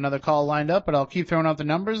right, we have another call lined up, but I'll keep throwing out the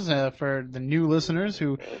numbers for the new listeners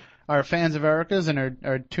who are fans of Ericka's and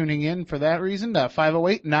are tuning in for that reason.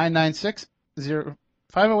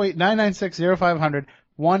 508-996-0500,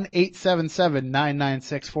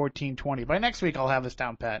 1-877-996-1420. By next week, I'll have this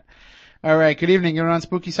down pat. All right, good evening. You're on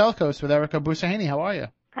Spooky South Coast with Ericka Boussarhane. How are you?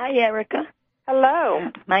 Hi, Ericka.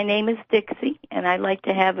 Hello. My name is Dixie, and I'd like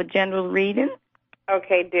to have a general reading.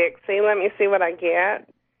 Okay, Dixie, let me see what I get.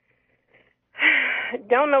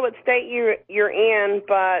 Don't know what state you're in,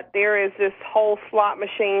 but there is this whole slot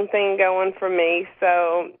machine thing going for me.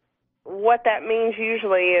 So what that means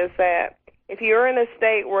usually is that if you're in a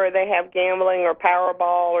state where they have gambling or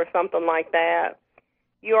Powerball or something like that,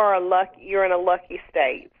 you're in a lucky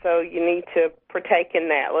state. So you need to partake in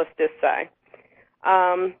that, let's just say.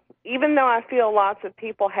 Even though I feel lots of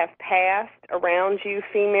people have passed around you,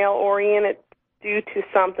 female-oriented, due to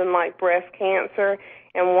something like breast cancer,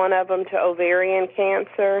 and one of them to ovarian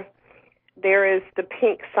cancer, there is the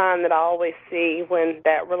pink sign that I always see when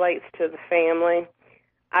that relates to the family.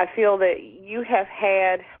 I feel that you have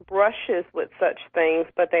had brushes with such things,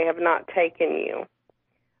 but they have not taken you.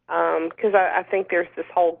 Because I think there's this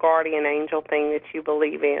whole guardian angel thing that you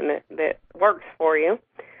believe in that works for you.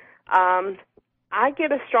 I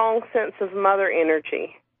get a strong sense of mother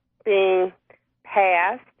energy being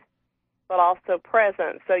past, but also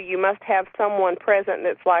present. So you must have someone present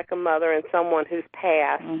that's like a mother and someone who's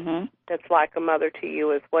passed that's like a mother to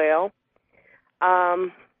you as well. I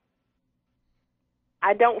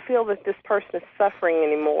don't feel that this person is suffering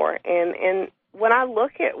anymore. And when I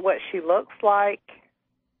look at what she looks like,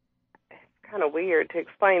 it's kind of weird to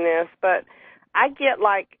explain this, but I get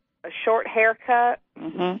like a short haircut,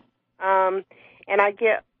 and I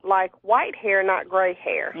get like white hair, not gray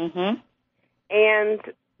hair. And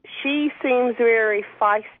she seems very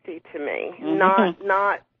feisty to me,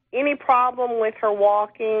 not any problem with her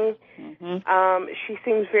walking. She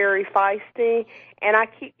seems very feisty, and I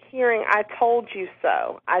keep hearing, I told you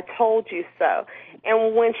so, I told you so.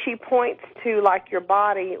 And when she points to, like, your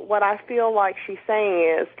body, what I feel like she's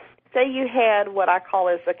saying is, say you had what I call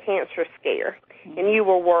as a cancer scare, and you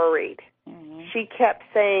were worried. She kept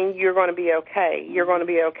saying, you're going to be okay, you're going to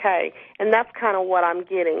be okay. And that's kind of what I'm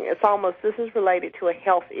getting. It's almost, this is related to a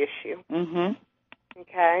health issue.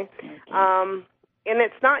 Okay? And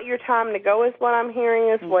it's not your time to go is what I'm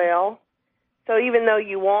hearing as well. So even though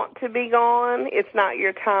you want to be gone, it's not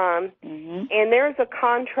your time. And there's a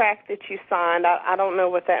contract that you signed. I don't know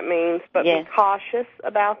what that means, but be cautious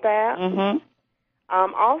about that.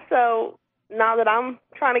 Also, now that I'm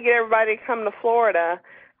trying to get everybody to come to Florida,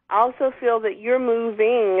 I also feel that you're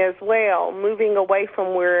moving as well, moving away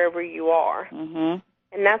from wherever you are.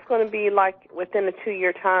 And that's going to be like within a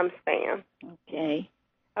 2-year time span.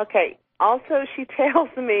 Okay. Also, she tells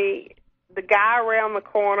me the guy around the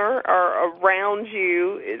corner or around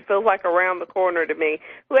you, it feels like around the corner to me,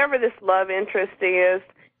 whoever this love interest is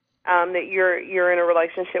that you're in a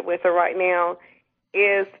relationship with her right now,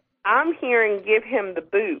 is, I'm hearing, give him the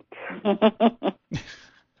boot.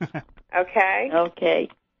 Okay?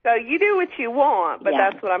 So you do what you want, but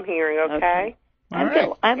that's what I'm hearing, okay? I've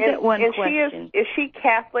got one question. Is she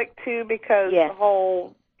Catholic, too? Because the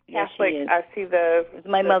whole Catholic, she is. I see the...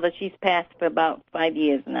 My mother, she's passed for about 5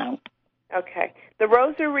 years now. Okay. The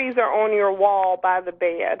rosaries are on your wall by the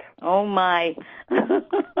bed. Oh, my.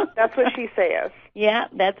 That's what she says. Yeah,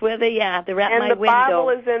 that's where they are. They're at my window. And the Bible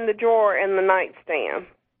is in the drawer in the nightstand.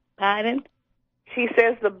 Pardon? She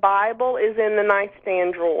says the Bible is in the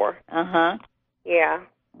nightstand drawer. Yeah.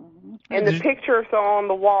 And the pictures are on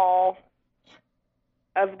the wall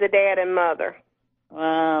of the dad and mother.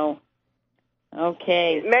 Wow.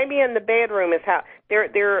 Okay. Maybe in the bedroom is how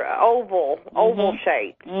they're oval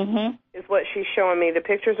shaped. Is what she's showing me. The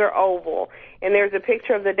pictures are oval, and there's a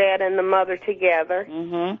picture of the dad and the mother together.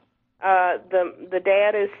 The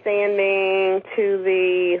dad is standing to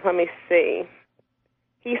the, let me see.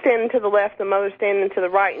 He's standing to the left, the mother's standing to the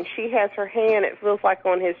right, and she has her hand, it feels like,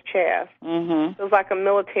 on his chest. Feels like a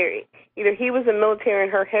military. Either he was a military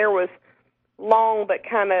and her hair was long but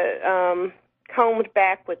kind of combed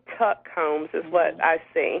back with tuck combs is what I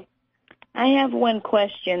see. I have one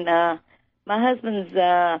question. My husband's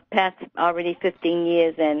passed already 15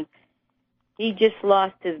 years, and he just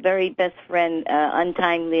lost his very best friend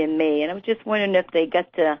untimely in May. And I was just wondering if they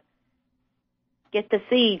get to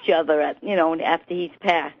see each other, after he's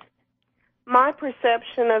passed. My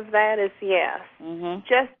perception of that is yes.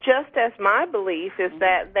 Just as my belief is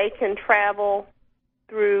that they can travel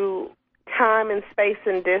through time and space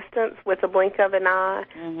and distance with a blink of an eye.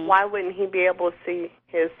 Why wouldn't he be able to see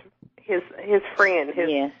his friend,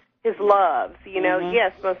 his loves?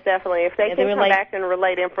 Yes, most definitely. If they can come back and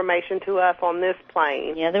relate information to us on this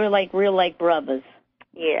plane. Yeah, they were like real brothers.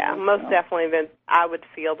 Yeah, most definitely. Then I would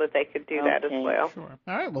feel that they could do that as well. Sure.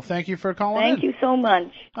 All right. Well, thank you for calling Thank you so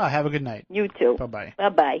much. Have a good night. You too. Bye-bye.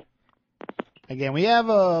 Bye-bye. Again, we have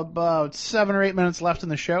about 7 or 8 minutes left in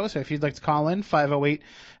the show, so if you'd like to call in,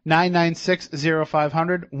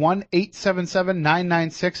 508-996-0500,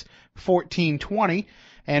 1-877-996-1420.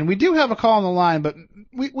 And we do have a call on the line, but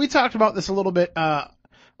we talked about this a little bit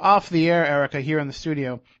off the air, Ericka, here in the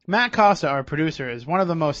studio. Matt Costa, our producer, is one of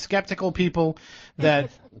the most skeptical people that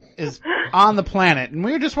is on the planet. And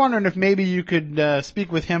we were just wondering if maybe you could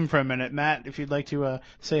speak with him for a minute. Matt, if you'd like to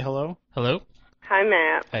say hello. Hello? Hi,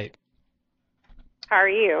 Matt. Hey. How are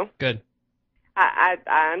you? Good. I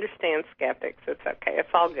understand skeptics. It's okay. It's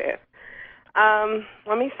all good.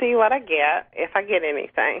 Let me see what I get, if I get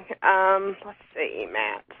anything. Let's see,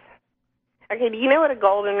 Matt. Okay, do you know what a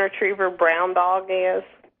golden retriever brown dog is?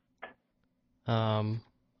 A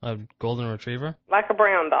golden retriever? Like a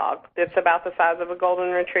brown dog that's about the size of a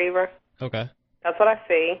golden retriever. Okay. That's what I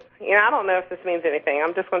see. I don't know if this means anything.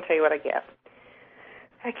 I'm just going to tell you what I get.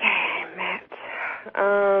 Okay, Matt.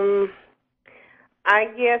 I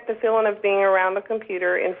get the feeling of being around a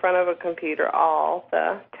computer, in front of a computer all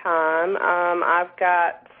the time. I've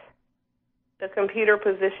got the computer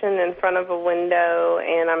positioned in front of a window,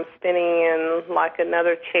 and I'm spinning in like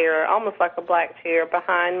another chair, almost like a black chair.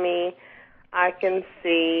 Behind me, I can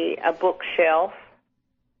see a bookshelf.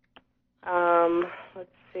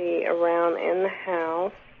 Let's see, around in the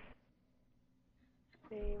house.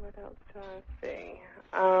 Let's see, what else do I see?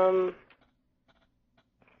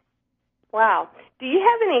 Wow. Do you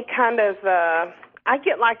have any kind of, I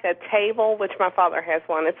get like a table, which my father has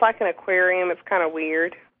one. It's like an aquarium. It's kind of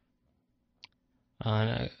weird.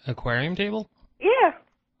 An aquarium table? Yeah.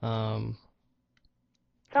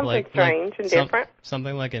 Something strange and different.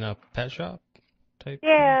 Something like in a pet shop type?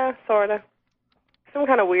 Yeah, sort of. Some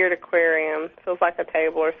kind of weird aquarium. Feels like a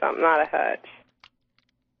table or something, not a hutch.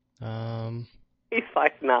 He's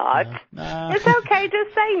like, not. It's okay,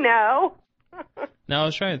 just say no. No, I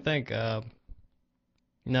was trying to think. No,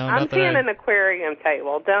 I'm seeing an aquarium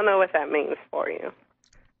table. Don't know what that means for you.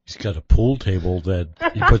 He's got a pool table that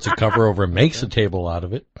he puts a cover over and makes a table out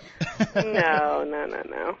of it.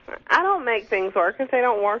 No. I don't make things work. If they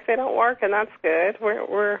don't work, they don't work, and that's good.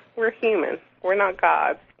 We're human. We're not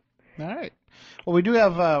gods. All right. Well, we do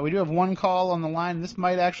have one call on the line. This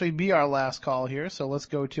might actually be our last call here, so let's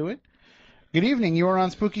go to it. Good evening. You are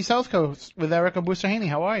on Spooky South Coast with Ericka Boussarhane.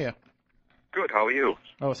 How are you? Good. How are you?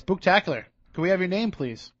 Oh, spooktacular. Can we have your name,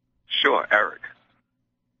 please? Sure, Eric.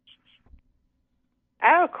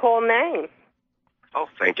 Oh, cool name. Oh,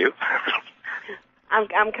 thank you.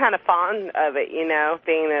 I'm kind of fond of it,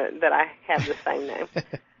 being that I have the same name.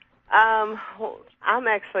 I'm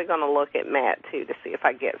actually going to look at Matt, too, to see if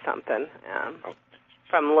I get something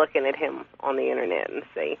from looking at him on the Internet and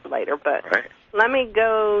see later. But let me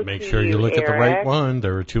go Make to sure you look Eric. at the right one.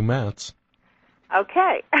 There are two Matts.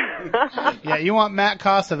 Okay. Yeah, you want Matt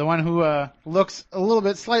Costa, the one who looks a little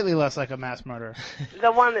bit slightly less like a mass murderer.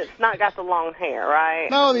 The one that's not got the long hair, right?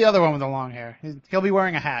 No, the other one with the long hair. He'll be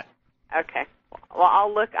wearing a hat. Okay. Well,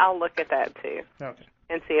 I'll look at that, too. Okay.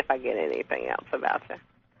 And see if I get anything else about you.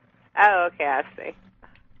 Oh, okay, I see.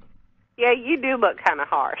 Yeah, you do look kind of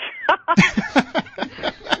harsh.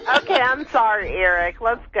 Okay, I'm sorry, Eric.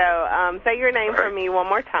 Let's go. Say your name for me one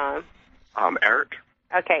more time. Eric.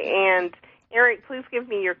 Okay, and Eric, please give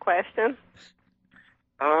me your question.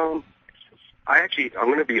 I'm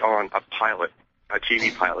going to be on a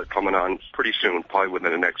TV pilot coming on pretty soon, probably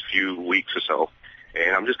within the next few weeks or so.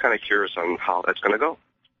 And I'm just kind of curious on how that's going to go.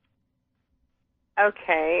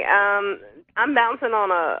 Okay, I'm bouncing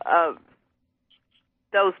on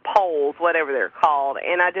those poles, whatever they're called,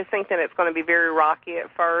 and I just think that it's going to be very rocky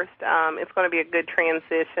at first. It's going to be a good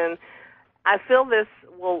transition. I feel this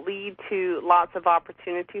will lead to lots of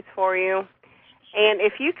opportunities for you. And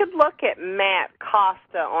if you could look at Matt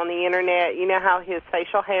Costa on the Internet, you know how his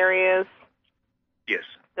facial hair is? Yes.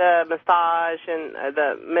 The massage and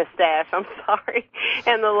the mustache,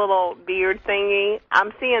 and the little beard thingy.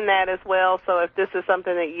 I'm seeing that as well, so if this is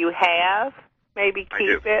something that you have, maybe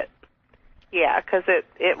keep it. Yeah, because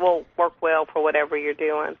it will work well for whatever you're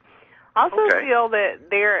doing. I also feel that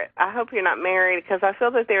I hope you're not married, because I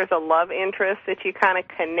feel that there's a love interest that you kind of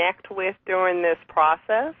connect with during this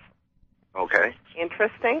process. Okay.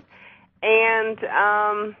 Interesting. And,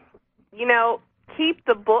 keep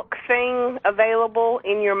the book thing available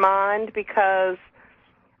in your mind, because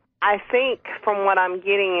I think from what I'm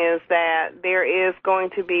getting is that there is going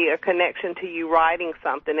to be a connection to you writing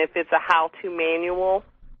something. If it's a how-to manual,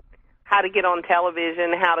 how to get on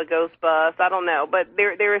television, how to ghost bust, I don't know. But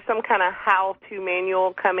there is some kind of how-to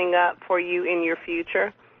manual coming up for you in your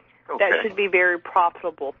future that should be very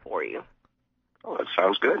profitable for you. Oh, that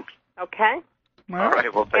sounds good. Okay? All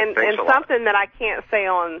right. Well, thanks a lot. And something that I can't say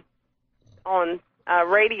on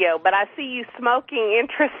radio, but I see you smoking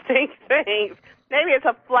interesting things. Maybe it's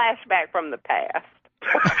a flashback from the past.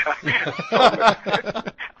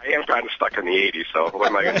 I am kind of stuck in the 80s, so what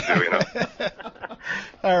am I going to do,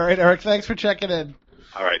 All right, Eric, thanks for checking in.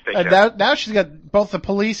 All right, thank you. Now she's got both the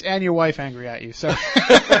police and your wife angry at you, so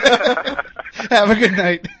have a good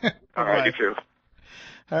night. All right, you too.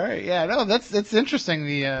 All right, yeah, no, that's interesting.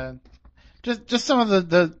 The just some of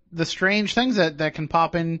the strange things that can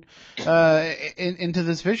pop into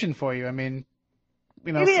this vision for you. I mean,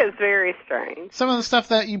 it is very strange. Some of the stuff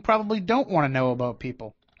that you probably don't want to know about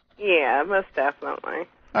people. Yeah, most definitely.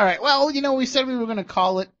 All right, well, we said we were going to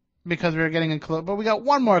call it because we were getting a close, but we got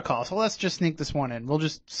one more call, so let's just sneak this one in. We'll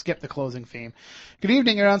just skip the closing theme. Good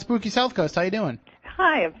evening, you're on Spooky South Coast. How you doing?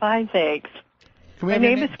 Hi, I'm fine, thanks. My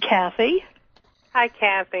name is Kathy. Hi,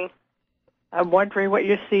 Kathy. I'm wondering what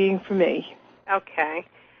you're seeing for me. Okay.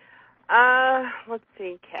 Let's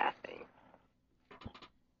see, Kathy.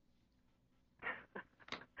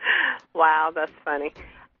 Wow, that's funny.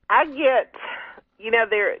 I get,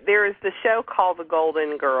 there is the show called The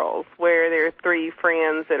Golden Girls, where there are three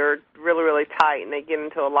friends that are really, really tight, and they get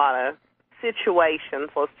into a lot of situations,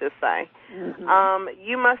 let's just say. Mm-hmm.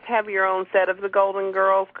 You must have your own set of The Golden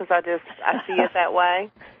Girls, because I see it that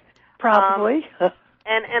way. Probably.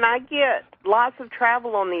 And I get lots of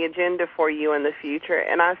travel on the agenda for you in the future,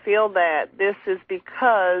 and I feel that this is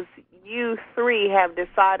because you three have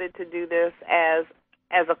decided to do this as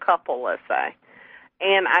a couple, let's say.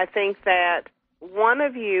 And I think that one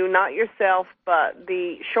of you, not yourself, but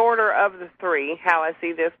the shorter of the three, how I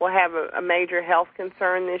see this, will have a major health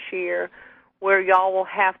concern this year where y'all will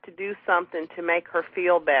have to do something to make her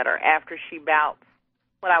feel better after she bouts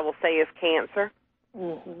what I will say is cancer.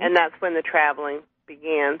 Mm-hmm. And that's when the traveling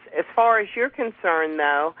begins. As far as you're concerned,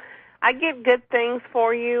 though, I get good things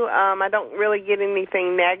for you. I don't really get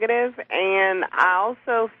anything negative, and I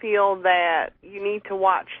also feel that you need to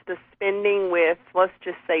watch the spending with, let's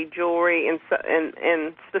just say, jewelry and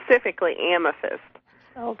specifically amethyst.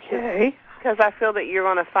 Okay. Because I feel that you're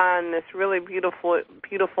going to find this really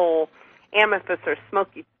beautiful amethyst or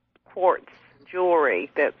smoky quartz jewelry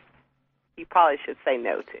that you probably should say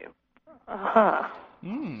no to. Uh-huh.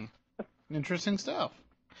 Interesting stuff.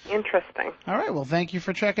 Interesting. All right. Well, thank you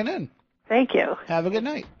for checking in. Thank you. Have a good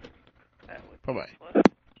night. Bye-bye.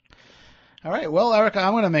 All right. Well, Ericka,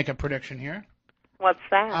 I'm going to make a prediction here. What's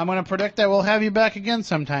that? I'm going to predict that we'll have you back again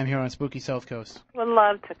sometime here on Spooky South Coast. Would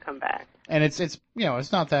love to come back. And it's it's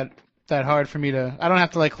not that hard for me to. I don't have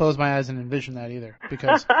to close my eyes and envision that either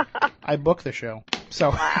because I book the show, so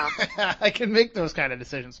wow. I can make those kind of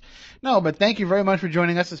decisions. No, but thank you very much for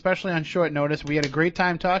joining us, especially on short notice. We had a great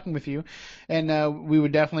time talking with you, and we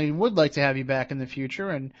would like to have you back in the future.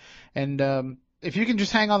 And if you can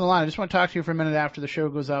just hang on the line, I just want to talk to you for a minute after the show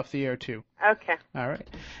goes off the air too. Okay. All right.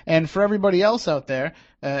 And for everybody else out there,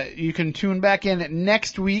 you can tune back in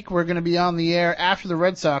next week. We're going to be on the air after the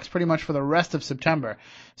Red Sox pretty much for the rest of September.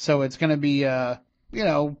 So it's going to be, kind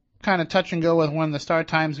of touch and go with when the start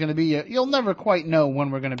time is going to be. You'll never quite know when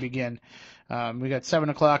we're going to begin. We got 7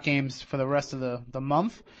 o'clock games for the rest of the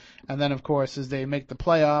month. And then, of course, as they make the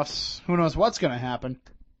playoffs, who knows what's going to happen.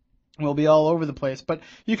 We'll be all over the place. But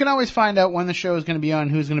you can always find out when the show is going to be on,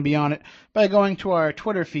 who's going to be on it, by going to our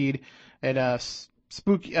Twitter feed at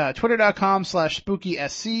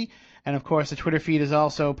twitter.com/SpookySC. And, of course, the Twitter feed is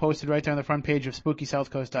also posted right there on the front page of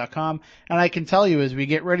SpookySouthCoast.com. And I can tell you, as we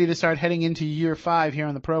get ready to start heading into year 5 here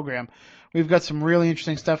on the program, we've got some really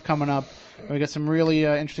interesting stuff coming up. We've got some really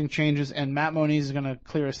interesting changes, and Matt Moniz is going to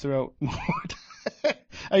clear us through.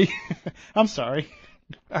 I'm sorry.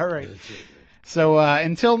 All right. So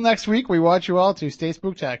until next week, we want you all to stay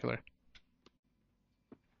spooktacular.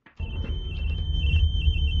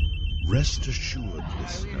 Rest assured,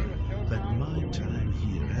 listener, that my time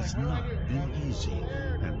here has not been easy,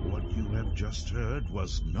 and what you have just heard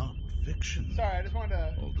was not fiction. Sorry, I just wanted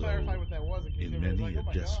to clarify what that was. In many a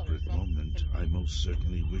desperate moment, I most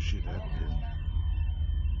certainly wish it had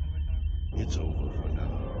been. It's over for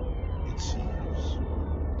now, it seems.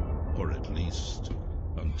 Or at least,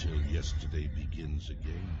 until yesterday begins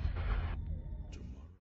again.